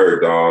Steve Kerr,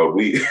 dog.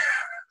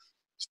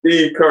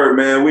 Steve Kerr,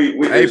 man.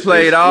 We ain't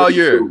played all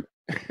year.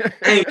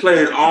 Ain't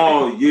playing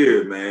all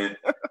year, man.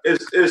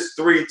 It's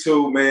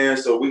 3-2, man.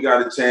 So we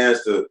got a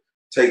chance to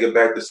take it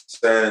back to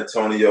San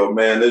Antonio,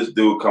 man. This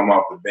dude come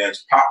off the bench,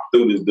 pop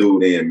through this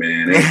dude in,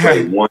 man. They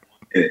played 1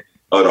 minute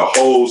of the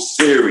whole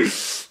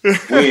series.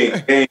 We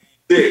in game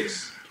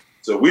 6.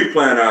 So we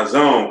playing our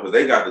zone because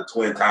they got the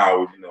Twin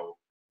Towers, you know.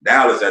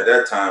 Dallas at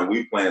that time,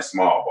 we playing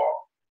small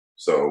ball.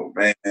 So,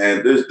 man,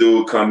 this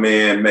dude come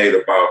in, made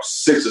about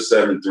 6 or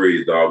 7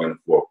 threes, dog, in the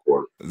fourth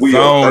quarter. We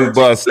zone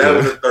buster.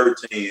 11 to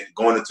 13,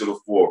 going into the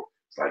fourth.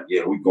 It's like,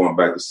 yeah, we going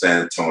back to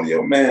San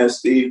Antonio. Man,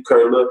 Steve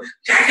Kerr, look.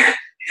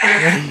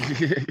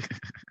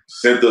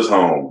 Sent us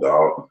home,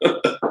 dog.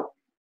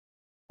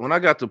 When I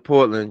got to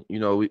Portland, you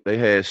know, they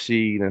had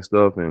Sheed and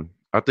stuff, and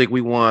I think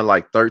we won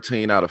like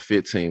 13 out of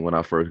 15 when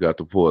I first got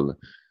to Portland.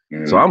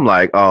 So I'm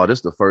like, oh, this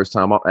is the first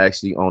time I'm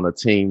actually on a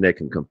team that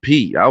can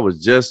compete.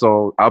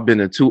 I've been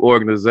in 2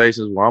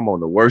 organizations where I'm on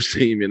the worst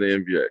team in the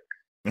NBA.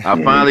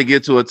 I finally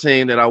get to a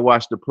team that I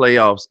watch the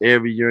playoffs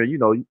every year. You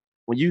know,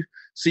 when you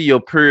see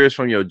your peers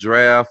from your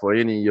draft or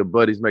any of your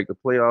buddies make the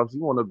playoffs,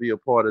 you want to be a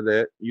part of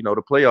that. You know,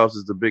 the playoffs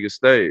is the biggest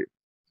stage.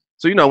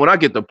 So, you know, when I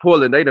get to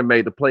Portland, they done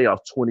made the playoffs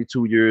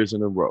 22 years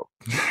in a row.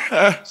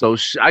 So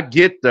I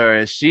get there,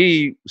 and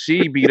she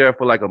be there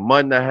for like a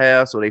month and a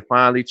half. So they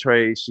finally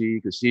trade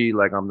because she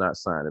like, I'm not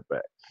signing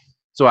back.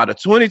 So out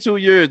of 22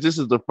 years, this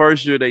is the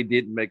first year they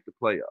didn't make the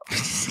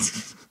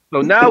playoffs.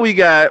 So now we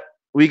got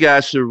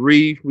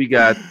Sharif, we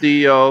got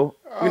Theo.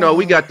 You know,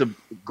 we got the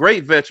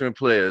great veteran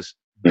players,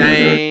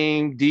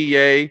 Dame,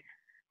 DA.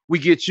 We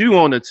get you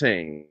on the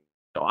team.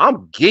 So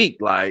I'm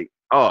geeked, like,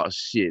 oh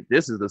shit,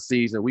 this is the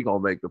season we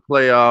gonna make the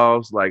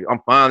playoffs. Like, I'm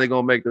finally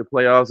gonna make the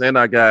playoffs, and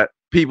I got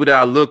people that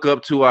I look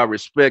up to, I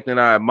respect, and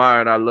I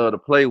admire, and I love to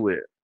play with,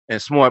 and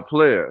smart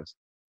players.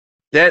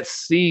 That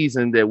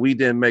season that we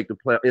didn't make the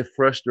playoffs, it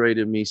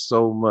frustrated me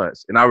so much,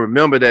 and I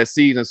remember that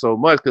season so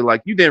much because,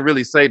 like, you didn't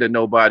really say to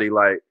nobody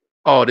like,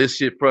 oh, this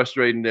shit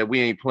frustrating that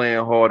we ain't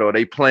playing hard, or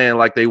they playing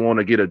like they want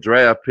to get a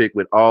draft pick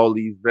with all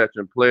these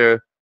veteran players.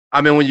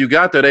 I mean, when you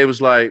got there, they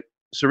was like,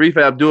 Sharif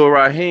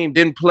Abdul-Rahim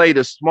didn't play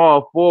the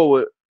small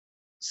forward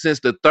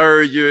since the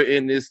 3rd year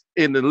in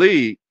the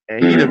league,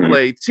 and he done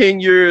played 10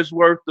 years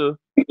worth of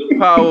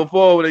power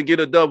forward and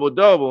get a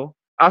double-double.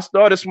 I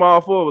started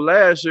small forward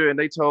last year, and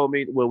they told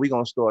me, well, we're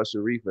going to start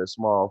Sharif at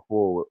small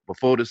forward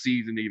before the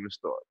season even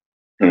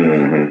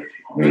started.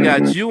 We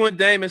got you and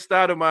Damon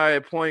Stoudemire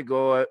at point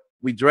guard.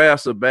 We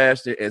draft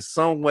Sebastian, and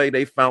some way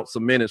they found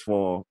some minutes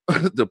for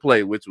him to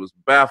play, which was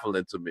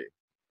baffling to me.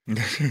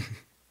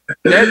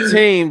 That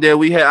team that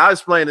we had, I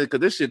explained it because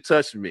this shit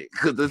touched me.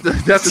 Because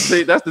that's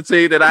the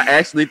team that I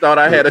actually thought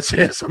I had a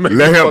chance to make.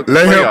 Let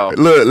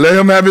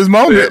him have his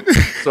moment.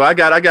 Yeah. So I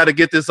got to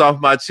get this off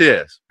my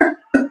chest.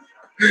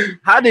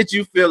 How did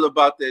you feel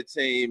about that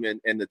team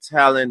and the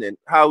talent and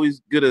how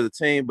he's good at the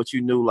team, but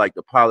you knew like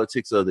the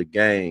politics of the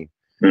game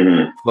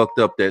fucked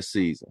up that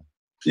season?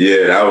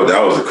 Yeah,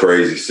 that was a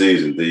crazy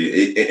season.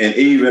 And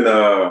even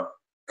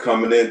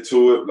coming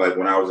into it, like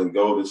when I was in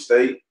Golden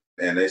State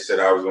and they said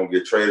I was gonna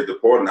get traded to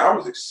Portland, I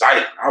was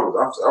excited. Hell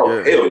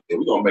yeah,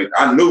 we're gonna make.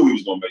 I knew we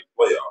was gonna make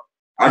the playoff.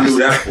 I knew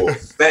that for a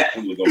fact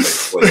we was gonna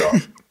make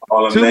the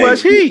playoff. Too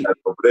much heat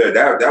over there.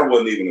 That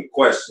wasn't even a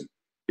question.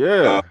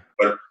 Yeah,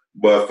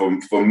 but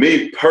for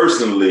me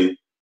personally,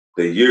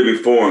 the year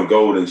before in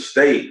Golden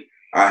State,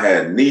 I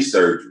had knee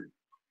surgery.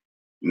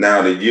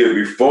 Now the year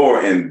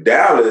before in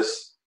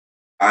Dallas,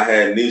 I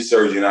had knee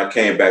surgery and I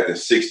came back in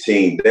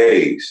 16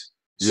 days.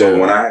 So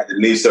when I had the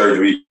knee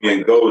surgery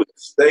in Golden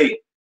State,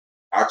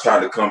 I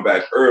tried to come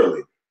back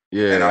early.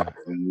 Yeah. And I was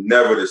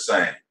never the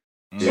same.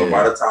 Yeah. So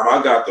by the time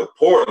I got to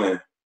Portland,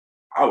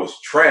 I was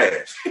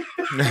trash.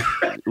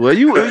 Well,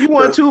 you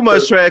weren't too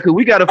much trash because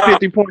we got a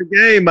 50-point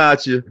game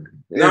out you.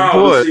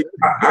 No, see,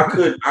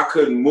 I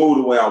couldn't move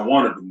the way I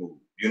wanted to move.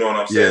 You know what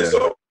I'm saying? Yeah.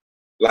 So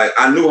like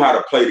I knew how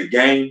to play the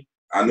game.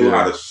 I knew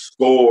how to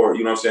score.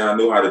 You know what I'm saying? I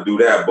knew how to do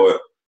that,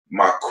 but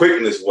my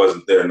quickness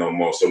wasn't there no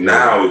more. So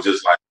now it's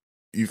just like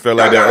you felt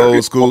like that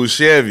old school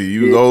Chevy.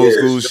 You was old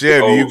school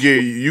Chevy.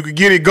 You could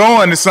get it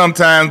going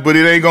sometimes, but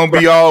it ain't gonna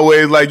be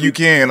always like you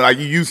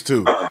used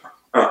to.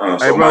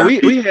 Hey, bro,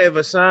 we have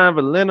a sign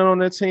for Leonard on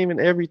that team and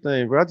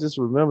everything, bro. I just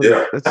remember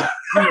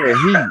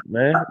that heat,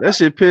 man. That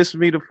shit pissed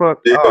me the fuck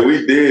off.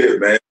 We did,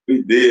 man.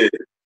 We did.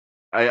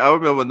 I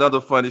remember another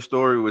funny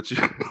story with you,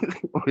 man.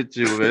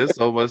 There's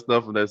so much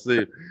stuff in that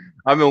scene.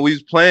 I mean, we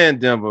was playing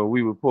Denver.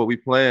 We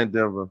playing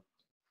Denver,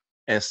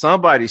 and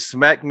somebody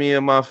smacked me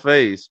in my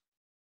face,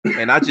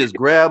 and I just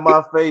grabbed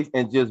my face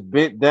and just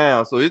bent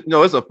down. So it's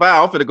a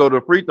foul. I'm finna go to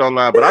the free throw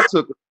line, but I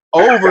took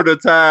over the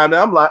time.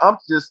 And I'm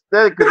just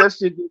there because that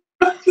shit.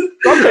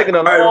 I'm taking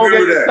a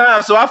long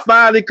time, so I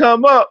finally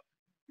come up.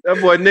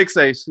 That boy Nick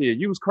say, "Shit,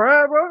 you was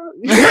crying, bro."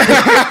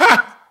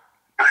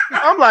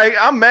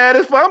 I'm mad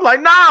as fuck. I'm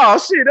like, nah,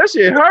 shit, that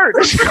shit hurt.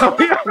 That shit got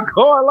me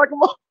going like a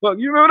motherfucker.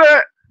 You remember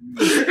that?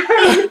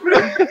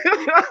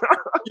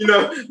 you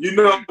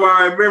know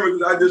why I remember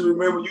because I just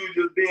remember you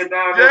just being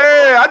down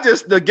there. Yeah,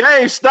 the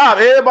game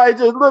stopped. Everybody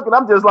just looking.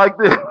 I'm just like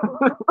this.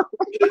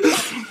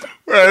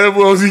 Right,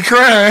 was he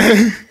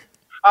crying?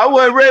 I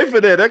wasn't ready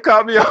for that. That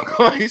caught me off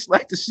guard. He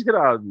slapped the shit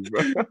out of me,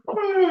 bro.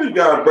 You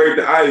gotta break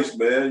the ice,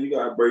 man. You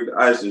gotta break the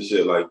ice and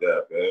shit like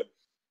that, man.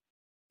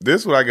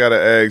 This what I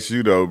gotta ask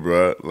you though,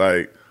 bro.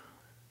 Like,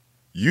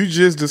 you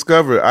just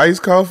discovered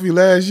iced coffee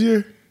last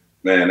year?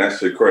 Man, that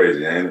shit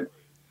crazy, ain't it?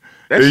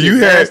 That shit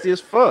nasty as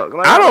fuck.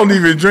 Like, I don't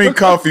even drink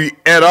coffee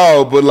at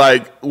all, but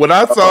like when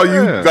I saw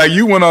you, like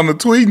you went on the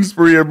tweeting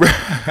spree, bro.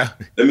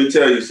 Let me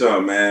tell you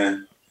something,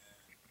 man.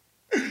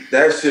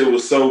 That shit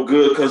was so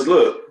good because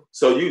look.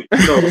 So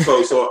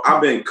so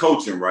I've been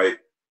coaching, right?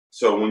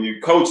 So when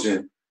you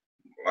coaching,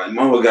 like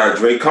mama gotta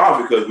drink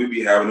coffee because we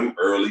be having them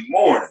early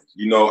mornings.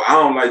 You know, I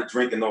don't like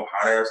drinking no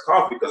hot ass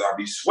coffee because I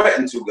be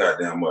sweating too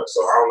goddamn much.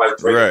 So I don't like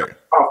drinking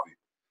coffee.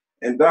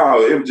 And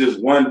dog, it was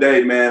just one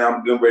day, man.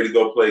 I'm getting ready to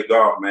go play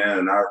golf, man,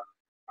 and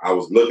I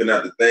was looking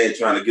at the thing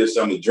trying to get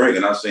something to drink,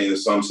 and I seen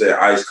some said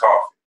iced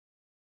coffee.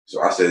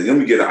 So I said, let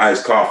me get an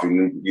iced coffee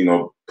and, you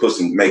know,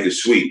 make it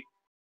sweet.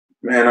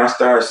 Man, I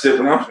started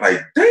sipping. I was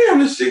like, damn,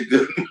 this shit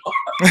good.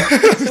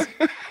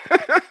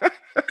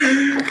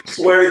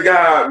 Swear to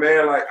God,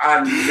 man, like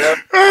I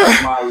never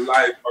in my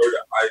life heard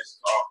of iced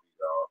coffee,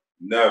 dog.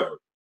 Never.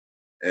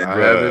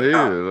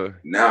 And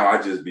now I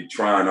just be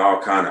trying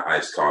all kind of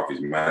iced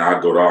coffees, man.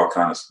 I go to all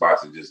kind of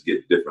spots and just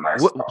get different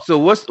iced coffees. So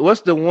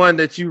what's the one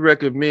that you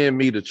recommend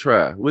me to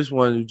try? Which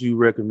one would you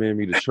recommend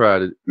me to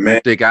try? Man,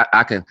 you think I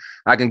can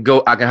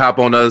hop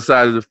on the other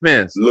side of the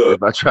fence? Look,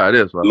 if I try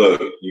this one.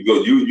 Look, you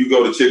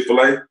go to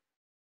Chick-fil-A.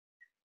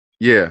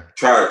 Yeah.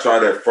 Try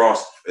that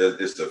frost.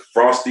 It's the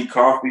frosty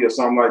coffee or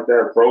something like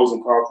that.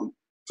 Frozen coffee.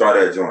 Try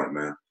that joint,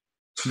 man.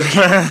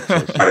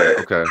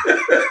 Okay.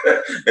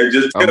 And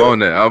just tell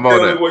me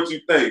what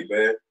you think,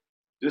 man.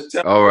 Just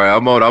tell. All right,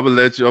 I'm gonna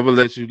let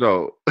you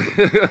know.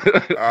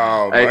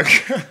 Oh my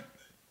God.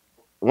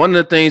 One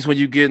of the things when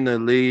you get in the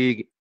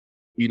league,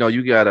 you know,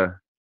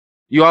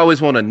 you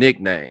always want a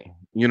nickname.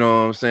 You know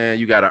what I'm saying?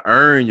 You gotta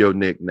earn your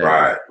nickname.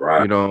 Right.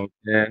 You know what I'm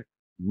saying?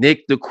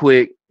 Nick the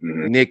Quick,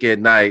 Nick at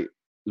Night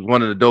is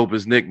one of the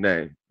dopest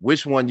nicknames.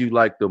 Which one you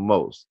like the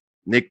most?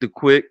 Nick the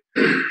Quick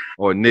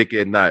or Nick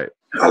at Night?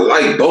 I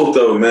like both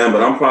of them, man,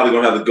 but I'm probably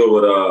gonna have to go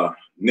with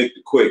Nick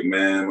the Quick,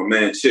 man. My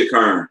man Chick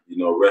Hearn, you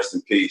know, rest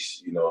in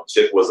peace. You know,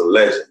 Chick was a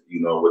legend,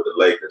 you know, with the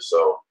Lakers.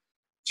 So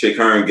Chick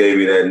Hearn gave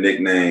me that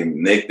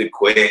nickname, Nick the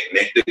Quick,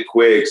 Nick the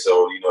Quick.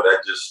 So, you know,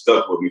 that just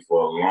stuck with me for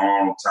a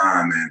long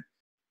time. And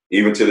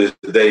even to this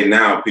day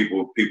now,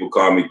 people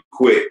call me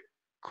Quick.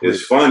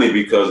 It's funny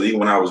because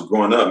even when I was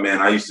growing up, man,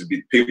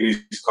 people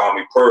used to call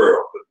me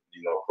Pearl,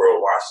 you know,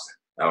 Pearl Washington.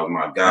 That was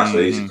my guy. So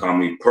they used to call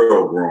me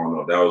Pearl growing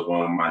up. That was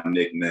one of my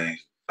nicknames.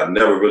 I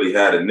never really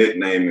had a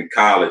nickname in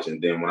college.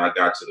 And then when I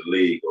got to the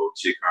league,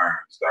 Chick Hearn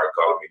started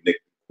calling me Nick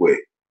Quick.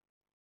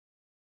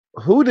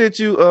 Who did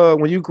you,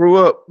 when you grew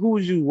up, who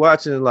was you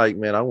watching like,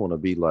 man, I want to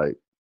be like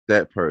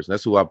that person?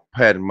 That's who I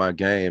patterned my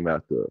game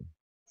after.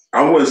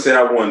 I wouldn't say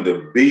I wanted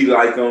to be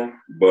like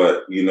them,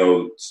 but, you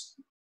know,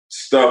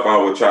 stuff I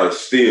would try to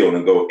steal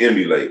and go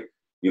emulate.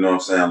 You know what I'm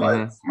saying?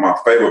 Like my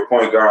favorite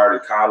point guard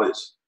in college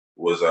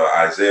was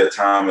Isaiah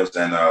Thomas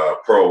and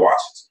Pearl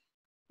Washington.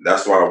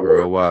 That's why I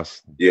wore.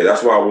 Yeah,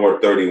 that's why I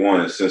wore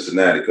 31 in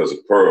Cincinnati because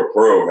of Pearl.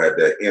 Pearl had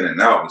that in and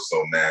out was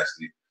so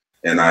nasty.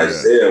 And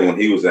Isaiah, when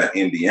he was at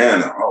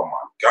Indiana, oh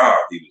my God,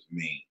 he was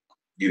mean.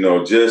 You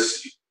know,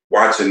 just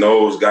watching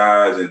those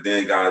guys, and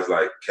then guys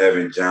like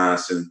Kevin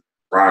Johnson,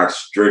 Rod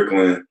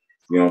Strickland.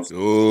 You know,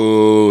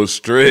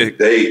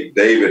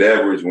 David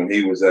Edwards when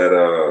he was at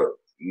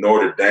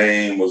Notre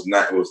Dame was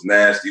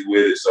nasty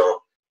with it.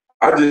 So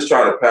I just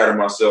try to pattern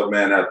myself,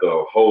 man, after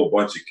a whole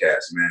bunch of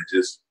cats, man.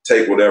 Just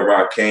take whatever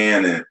I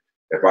can, and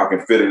if I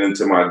can fit it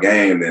into my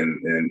game, then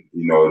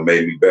you know, it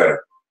made me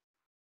better.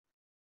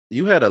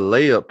 You had a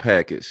layup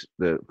package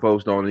that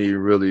folks don't even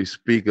really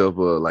speak of,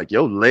 like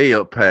your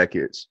layup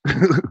package.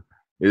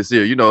 It's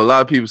here. You know, a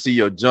lot of people see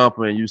your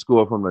jumper and you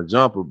score from the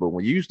jumper, but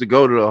when you used to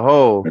go to the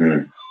hole,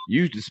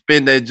 you used to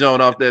spin that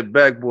joint off that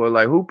backboard.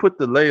 Like, who put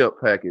the layup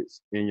package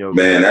in your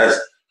man?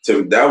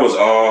 That was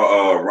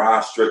all Rod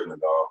Strickland,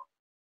 dog.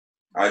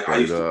 I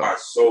used to watch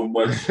so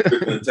much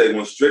Strickland tape.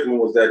 When Strickland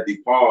was at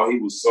DePaul, he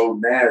was so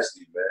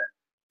nasty, man.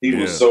 He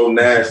was so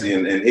nasty,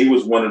 and he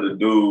was one of the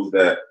dudes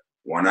that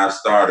when I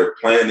started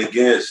playing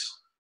against,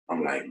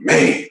 I'm like,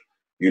 man,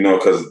 you know,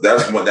 because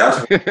that's one of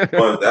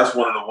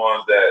the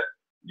ones that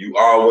you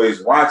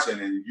always watching,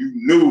 and you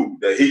knew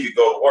that he could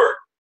go to work.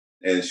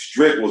 And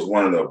Strick was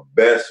one of the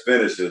best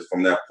finishers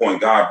from that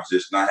point guard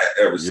position I had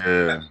ever seen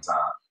at the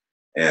time.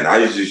 And I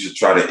used to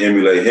try to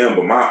emulate him,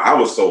 but I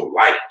was so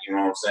light, you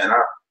know what I'm saying?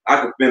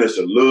 I could finish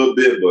a little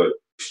bit, but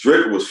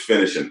Strick was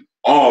finishing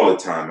all the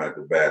time at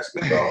the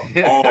basket, dog.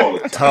 All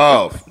the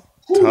time.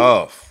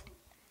 Tough.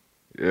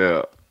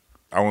 Yeah.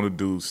 I want to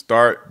do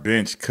start,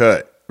 bench,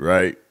 cut,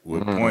 right?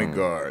 With point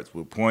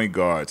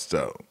guards,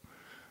 though.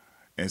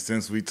 And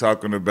since we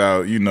talking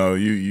about, you know,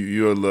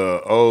 you're a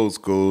little old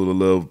school a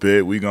little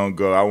bit,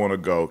 I want to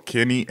go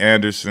Kenny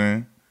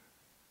Anderson,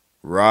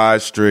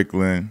 Rod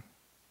Strickland,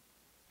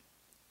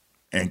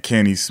 and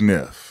Kenny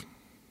Smith.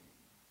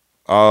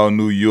 All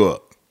New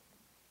York.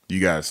 You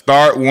got to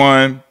start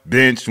one,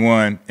 bench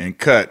one, and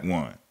cut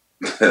one.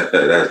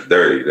 That's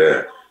dirty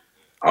there.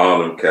 All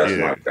them cats,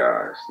 my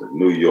guys.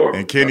 New York.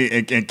 And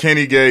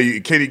Kenny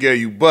gave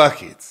you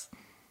buckets.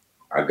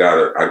 I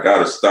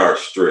gotta start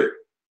Strick.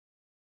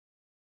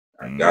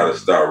 I gotta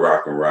start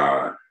rocking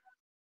Rod.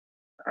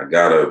 I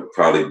gotta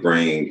probably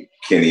bring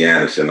Kenny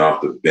Anderson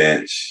off the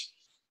bench,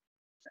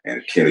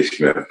 and Kenny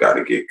Smith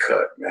gotta get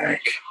cut, man.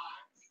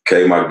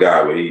 Okay, my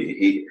guy, but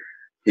he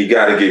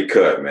gotta get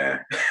cut,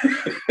 man.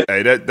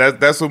 Hey,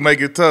 that's what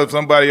make it tough.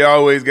 Somebody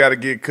always gotta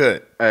get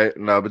cut. Hey,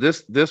 no, but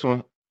this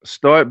one,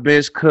 start,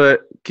 bench,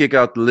 cut, kick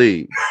out the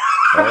league.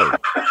 Oh.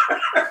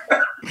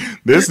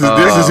 This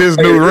is his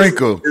new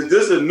wrinkle. Is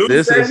this a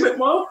new segment,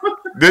 Mom?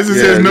 This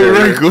is his new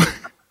wrinkle.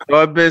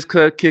 Start, bench,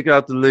 cut, kick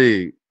out the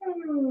league.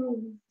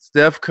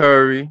 Steph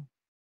Curry,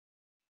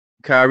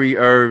 Kyrie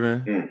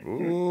Irving,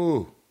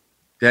 Ooh.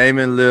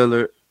 Damian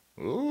Lillard,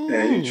 Ooh.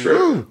 Man, you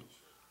tripping.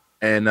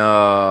 and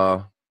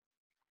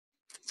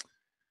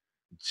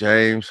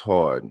James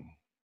Harden.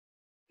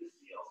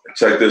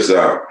 Check this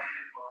out.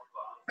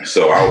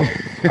 So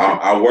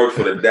I work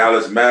for the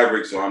Dallas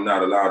Mavericks, so I'm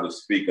not allowed to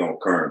speak on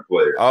current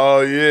players.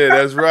 Oh yeah,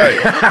 that's right.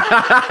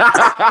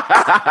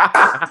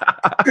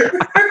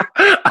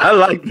 I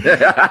like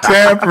that.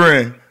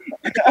 Tampering.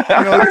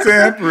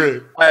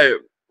 Tampering. Hey,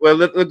 well,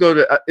 let's go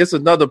to it's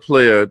another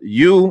player.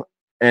 You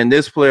and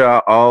this player,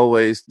 I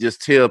always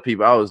just tell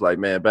people. I was like,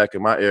 man, back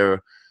in my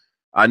era,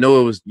 I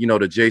know it was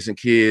the Jason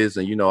Kidds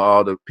and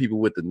all the people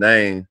with the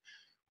name,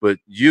 but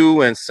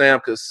you and Sam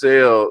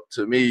Cassell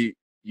to me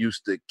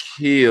used to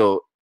kill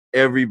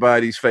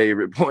everybody's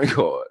favorite point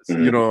guards.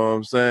 Mm-hmm. You know what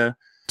I'm saying?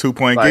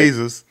 2-point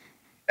geezers.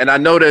 And I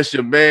know that's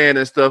your man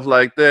and stuff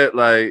like that.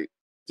 Like,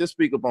 just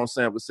speak up on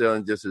Sam Cassell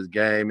and just his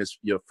game,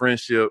 your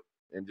friendship,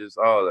 and just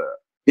all that.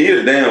 He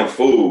a damn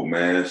fool,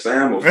 man.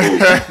 Sam a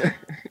fool.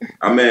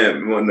 I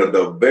mean, when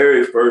the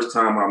very first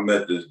time I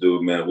met this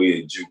dude, man,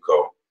 we in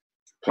JUCO,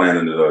 playing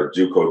in the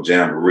JUCO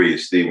Jamboree,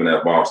 Stephen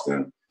F.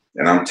 Austin,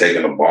 and I'm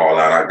taking the ball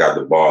out. I got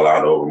the ball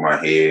out over my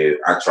head.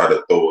 I try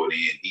to throw it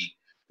in.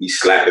 He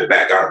slapped it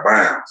back out of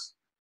bounds.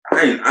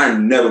 I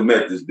never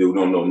met this dude.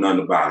 Don't know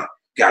nothing about him.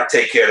 Got to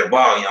take care of the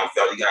ball, young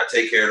fella. You got to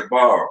take care of the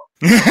ball.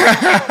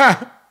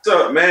 What's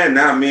up, man?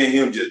 Now me and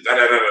him just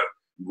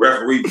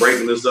referee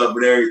breaking us up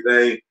and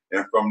everything.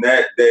 And from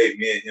that day,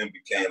 me and him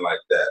became like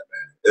that,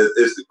 man.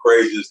 It's the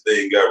craziest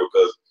thing ever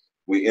because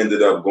we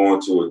ended up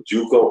going to a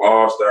JUCO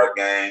All-Star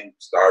game,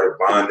 started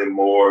bonding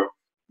more.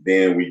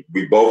 Then we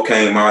both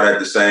came out at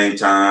the same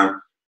time.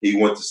 He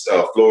went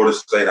to Florida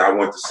State. I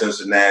went to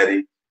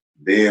Cincinnati.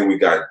 Then we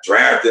got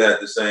drafted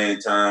at the same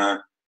time.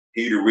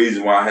 He the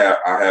reason why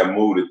I have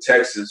moved to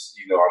Texas.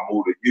 I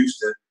moved to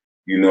Houston,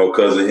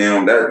 because of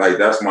him.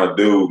 That's my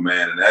dude,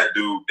 man. And that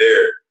dude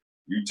there,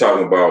 you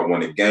talking about when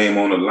the game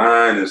on the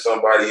line and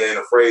somebody ain't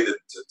afraid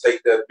to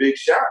take that big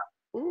shot.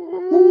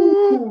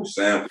 Ooh,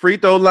 Sam. Free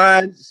throw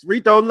line.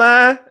 2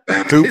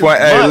 point.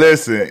 Hey,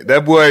 listen,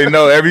 that boy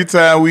every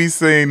time we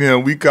seen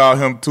him, we call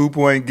him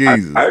 2-point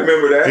geezer. I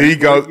remember that. He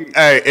goes,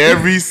 hey,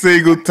 every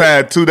single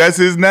time, that's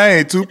his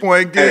name,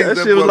 2-point geezer. Hey, that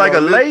shit was like a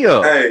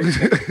layup.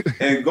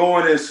 Hey, and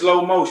going in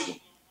slow motion.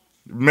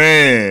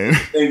 Man.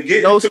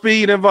 And no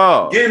speed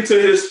involved. Getting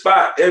to his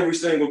spot every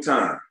single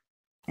time.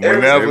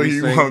 Whenever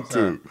he want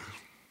to.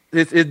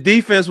 His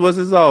defense was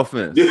his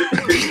offense.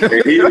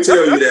 And he'll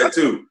tell you that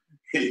too.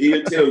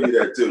 He'll tell you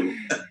that too.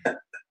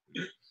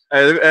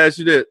 Hey, let me ask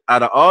you this.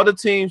 Out of all the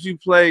teams you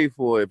played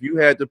for, if you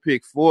had to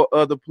pick 4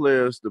 other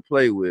players to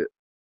play with,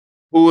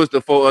 who is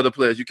the 4 other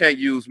players? You can't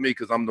use me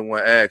because I'm the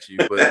one asked you,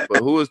 but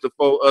who is the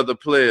 4 other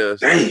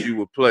players that you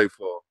would play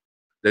for,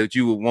 that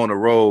you would want to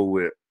roll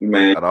with?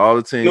 Man, out of all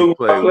the teams you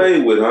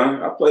played with, huh?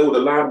 I played with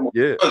a lot of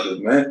others,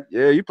 man.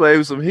 Yeah, you played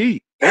with some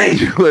heat. Dang.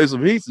 You played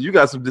some heat, so you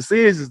got some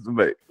decisions to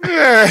make.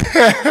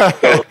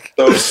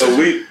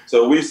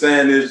 So we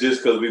saying this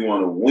just because we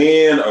want to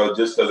win, or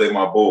just because they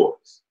my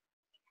boys?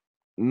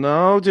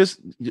 No, just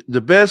the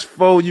best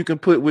 4 you can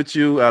put with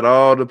you out of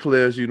all the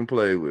players you can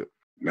play with.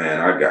 Man,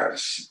 I got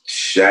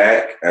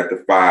Shaq at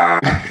the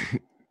 5.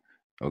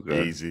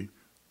 Okay, easy.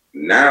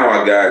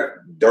 Now I got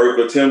Dirk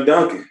or Tim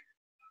Duncan.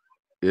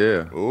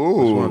 Yeah.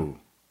 Ooh.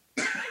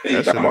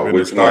 That's about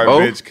which one?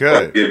 Bitch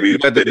cut.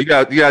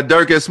 You got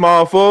Dirk at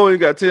small 4. You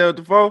got Tim at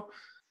the 4.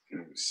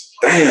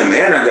 Damn,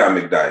 man, I got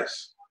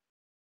McDyess.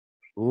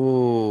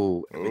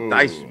 Ooh,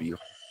 McDyess would be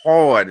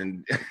hard.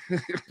 And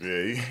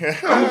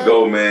I'm gonna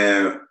go,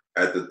 man.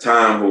 At the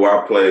time, who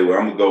I played with,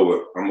 I'm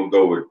gonna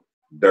go with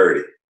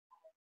Dirty.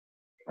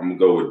 I'm gonna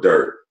go with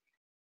Dirk.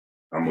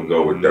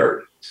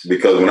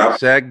 Because when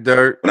Shaq,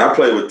 Dirk. When I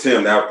played with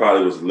Tim, that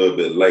probably was a little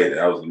bit later.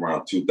 That was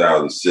around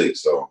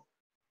 2006. So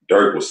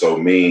Dirk was so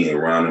mean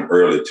around them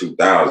early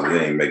 2000s.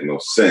 It ain't make no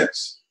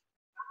sense.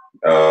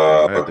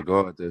 I had to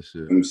go at that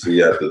shit. Let me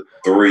see. At the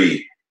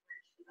 3,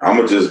 I'm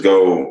gonna just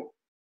go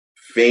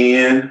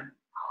Finn,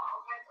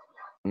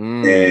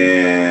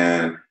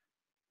 and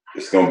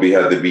it's gonna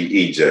have to be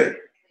EJ.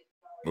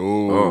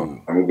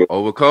 Ooh, I'm gonna go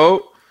over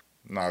Cole.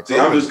 No, see,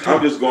 I'm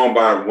just going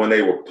by when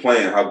they were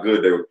playing, how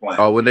good they were playing.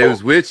 Oh, when they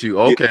was with you.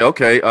 Okay, yeah.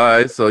 Okay. All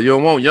right. So you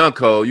don't want young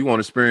Cole, you want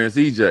to experience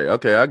EJ.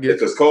 Okay, I get it.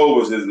 Because Cole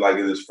was in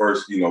his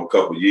first,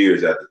 couple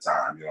years at the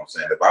time. You know what I'm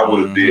saying? If I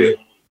would have did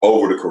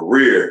over the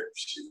career,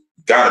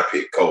 gotta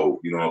pick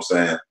Cole, you know what I'm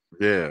saying?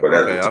 Yeah. But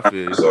okay, at the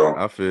time,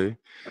 I feel you.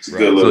 It's a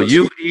good little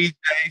you, EJ,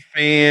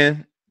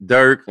 Finn,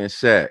 Dirk, and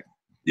Shaq.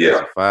 Yeah.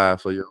 That's a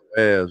 5 for your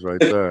ass right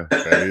there.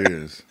 That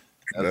is.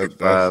 That's a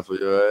 5 for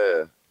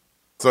your ass.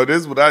 So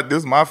this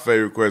is my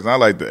favorite question I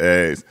like to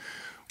ask.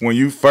 When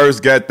you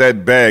first got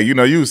that bag, you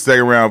was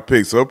second round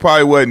pick, so it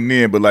probably wasn't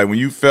then, but like when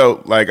you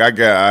felt like I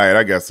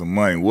got some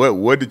money,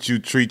 what did you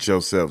treat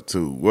yourself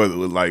to?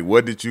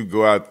 What did you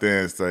go out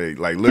there and say?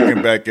 Like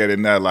looking back at it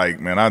now, like,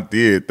 man, I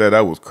did that.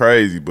 That was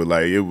crazy, but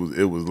like it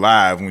was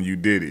live when you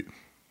did it.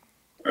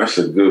 That's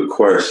a good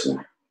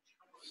question.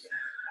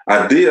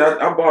 I did.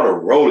 I bought a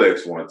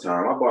Rolex one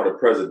time. I bought a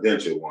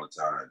Presidential one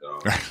time,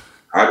 dog.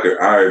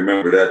 I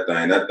remember that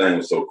thing. That thing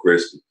was so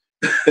crispy.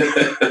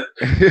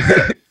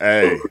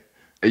 Hey,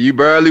 you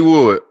barely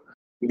would.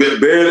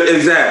 Barely,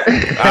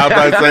 exactly. I was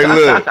about to say,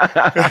 look.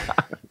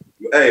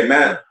 Hey,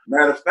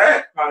 matter of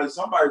fact, probably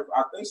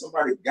I think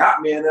somebody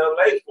got me in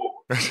LA for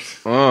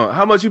it.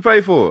 How much you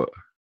pay for it?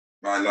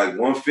 Like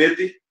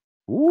 $150.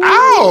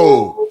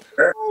 Ow!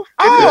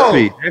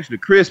 Crispy, extra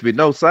crispy,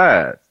 no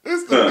sides.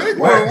 It's the big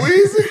one,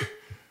 Weezy.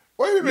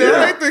 Wait a minute,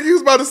 I didn't think he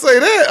was about to say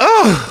that.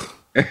 Oh.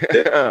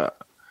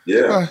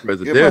 Yeah.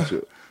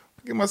 Presidential.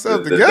 Get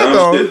myself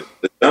together.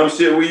 The dumb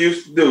shit we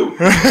used to do. You know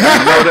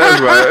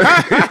that's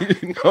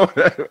right. You know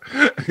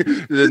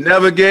that. They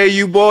never gave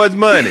you boys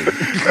money.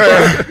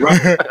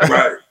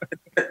 Right.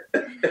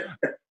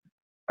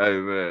 Hey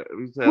man,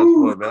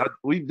 fun, man.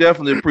 We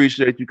definitely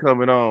appreciate you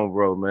coming on,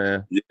 bro,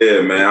 man.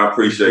 Yeah, man, I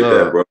appreciate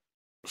that, bro.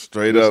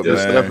 Straight up, man.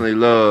 Definitely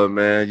love,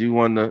 man. You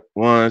one of the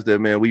ones that,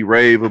 man, we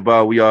rave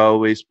about. We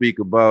always speak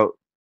about,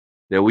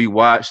 that we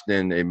watched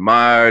and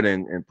admired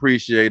and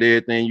appreciate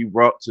everything you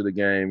brought to the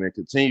game and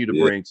continue to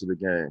bring to the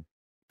game.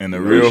 And the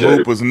real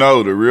hoopers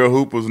know.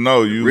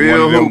 You was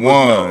one of them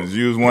ones.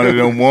 You was one of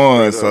them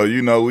ones. So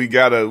we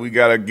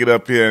gotta get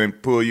up here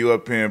and pull you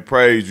up here and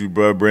praise you,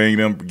 bro. Bring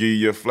them, give you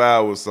your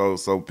flowers.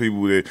 So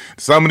people that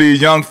some of these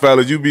young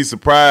fellas, you'd be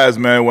surprised,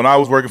 man. When I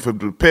was working for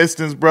the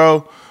Pistons,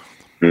 bro,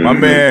 my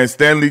man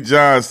Stanley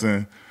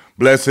Johnson,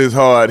 bless his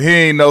heart, he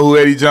ain't know who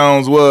Eddie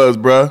Jones was,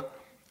 bro.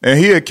 And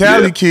he a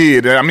Cali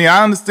kid. I mean,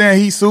 I understand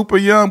he's super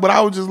young, but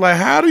I was just like,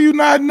 how do you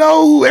not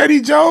know who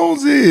Eddie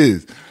Jones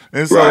is?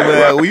 And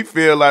so, we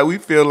feel like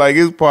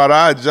it's part of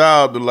our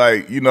job to,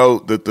 like,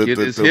 get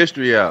this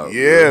history out.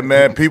 Yeah,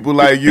 man. People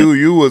like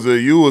you was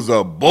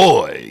a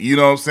boy. You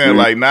know what I'm saying?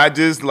 Like, not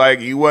just like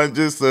he wasn't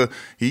just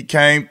he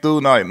came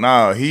through.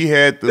 No, he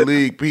had the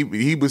league people.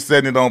 He was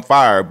setting it on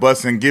fire,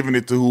 busting, giving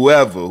it to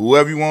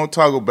whoever you want to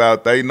talk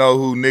about. They know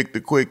who Nick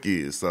the Quick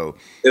is. So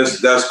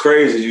that's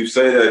crazy you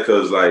say that,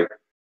 because like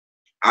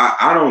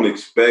I don't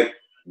expect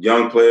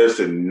young players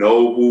to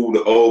know who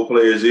the old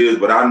players is,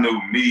 but I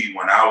knew me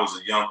when I was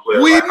a young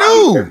player.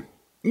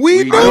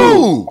 We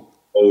knew.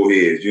 Old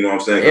heads, you know what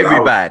I'm saying?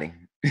 Everybody.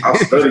 I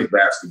studied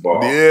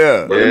basketball.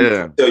 Yeah. But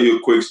let me tell you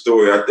a quick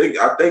story. I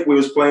think we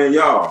was playing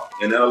y'all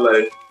in LA.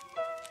 It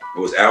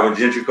was Alvin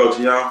Gentry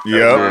coaching y'all.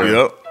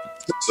 Yep.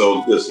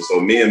 So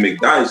listen, me and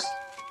McDyess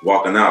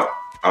walking out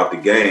the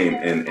game,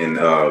 and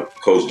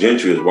Coach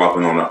Gentry is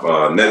walking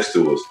on next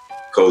to us.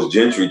 Coach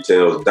Gentry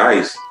tells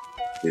Dice,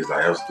 he's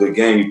like, that was a good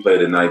game you played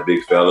tonight,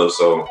 big fella.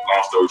 So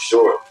long story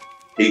short,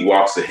 he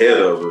walks ahead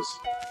of us,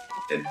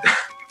 and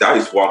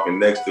Dice walking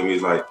next to me.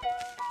 He's like,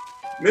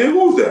 man,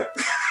 who's that?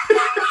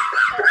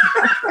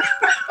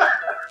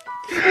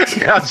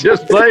 I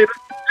just played.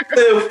 I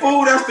said,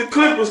 fool, that's the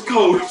Clippers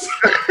coach.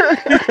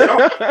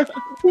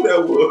 Who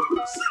that was?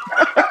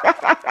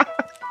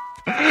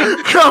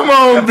 Come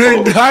on,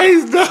 Big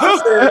Dice,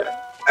 dog.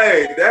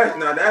 Hey,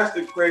 that's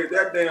the crazy.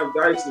 That damn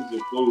Dice is a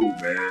fool,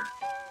 man.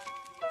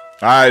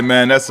 All right,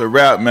 man, that's a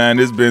wrap, man.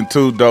 This been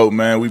too dope,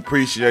 man. We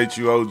appreciate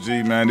you, OG,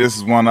 man. This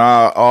is one of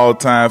our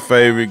all-time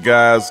favorite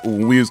guys.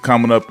 When we was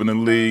coming up in the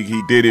league,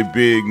 he did it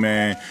big,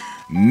 man.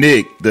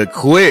 Nick the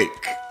Quick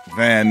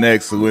Van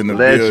Exel in the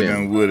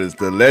building with us,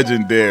 the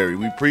legendary.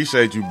 We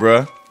appreciate you,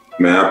 bruh.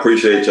 Man, I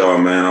appreciate y'all,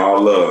 man.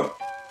 All love.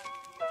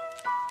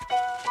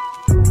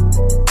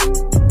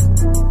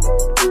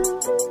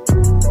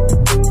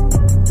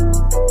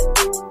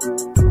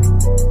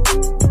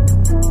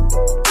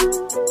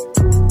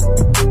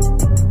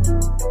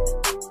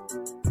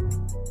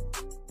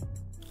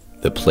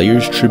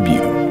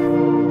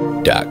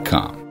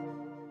 ThePlayersTribune.com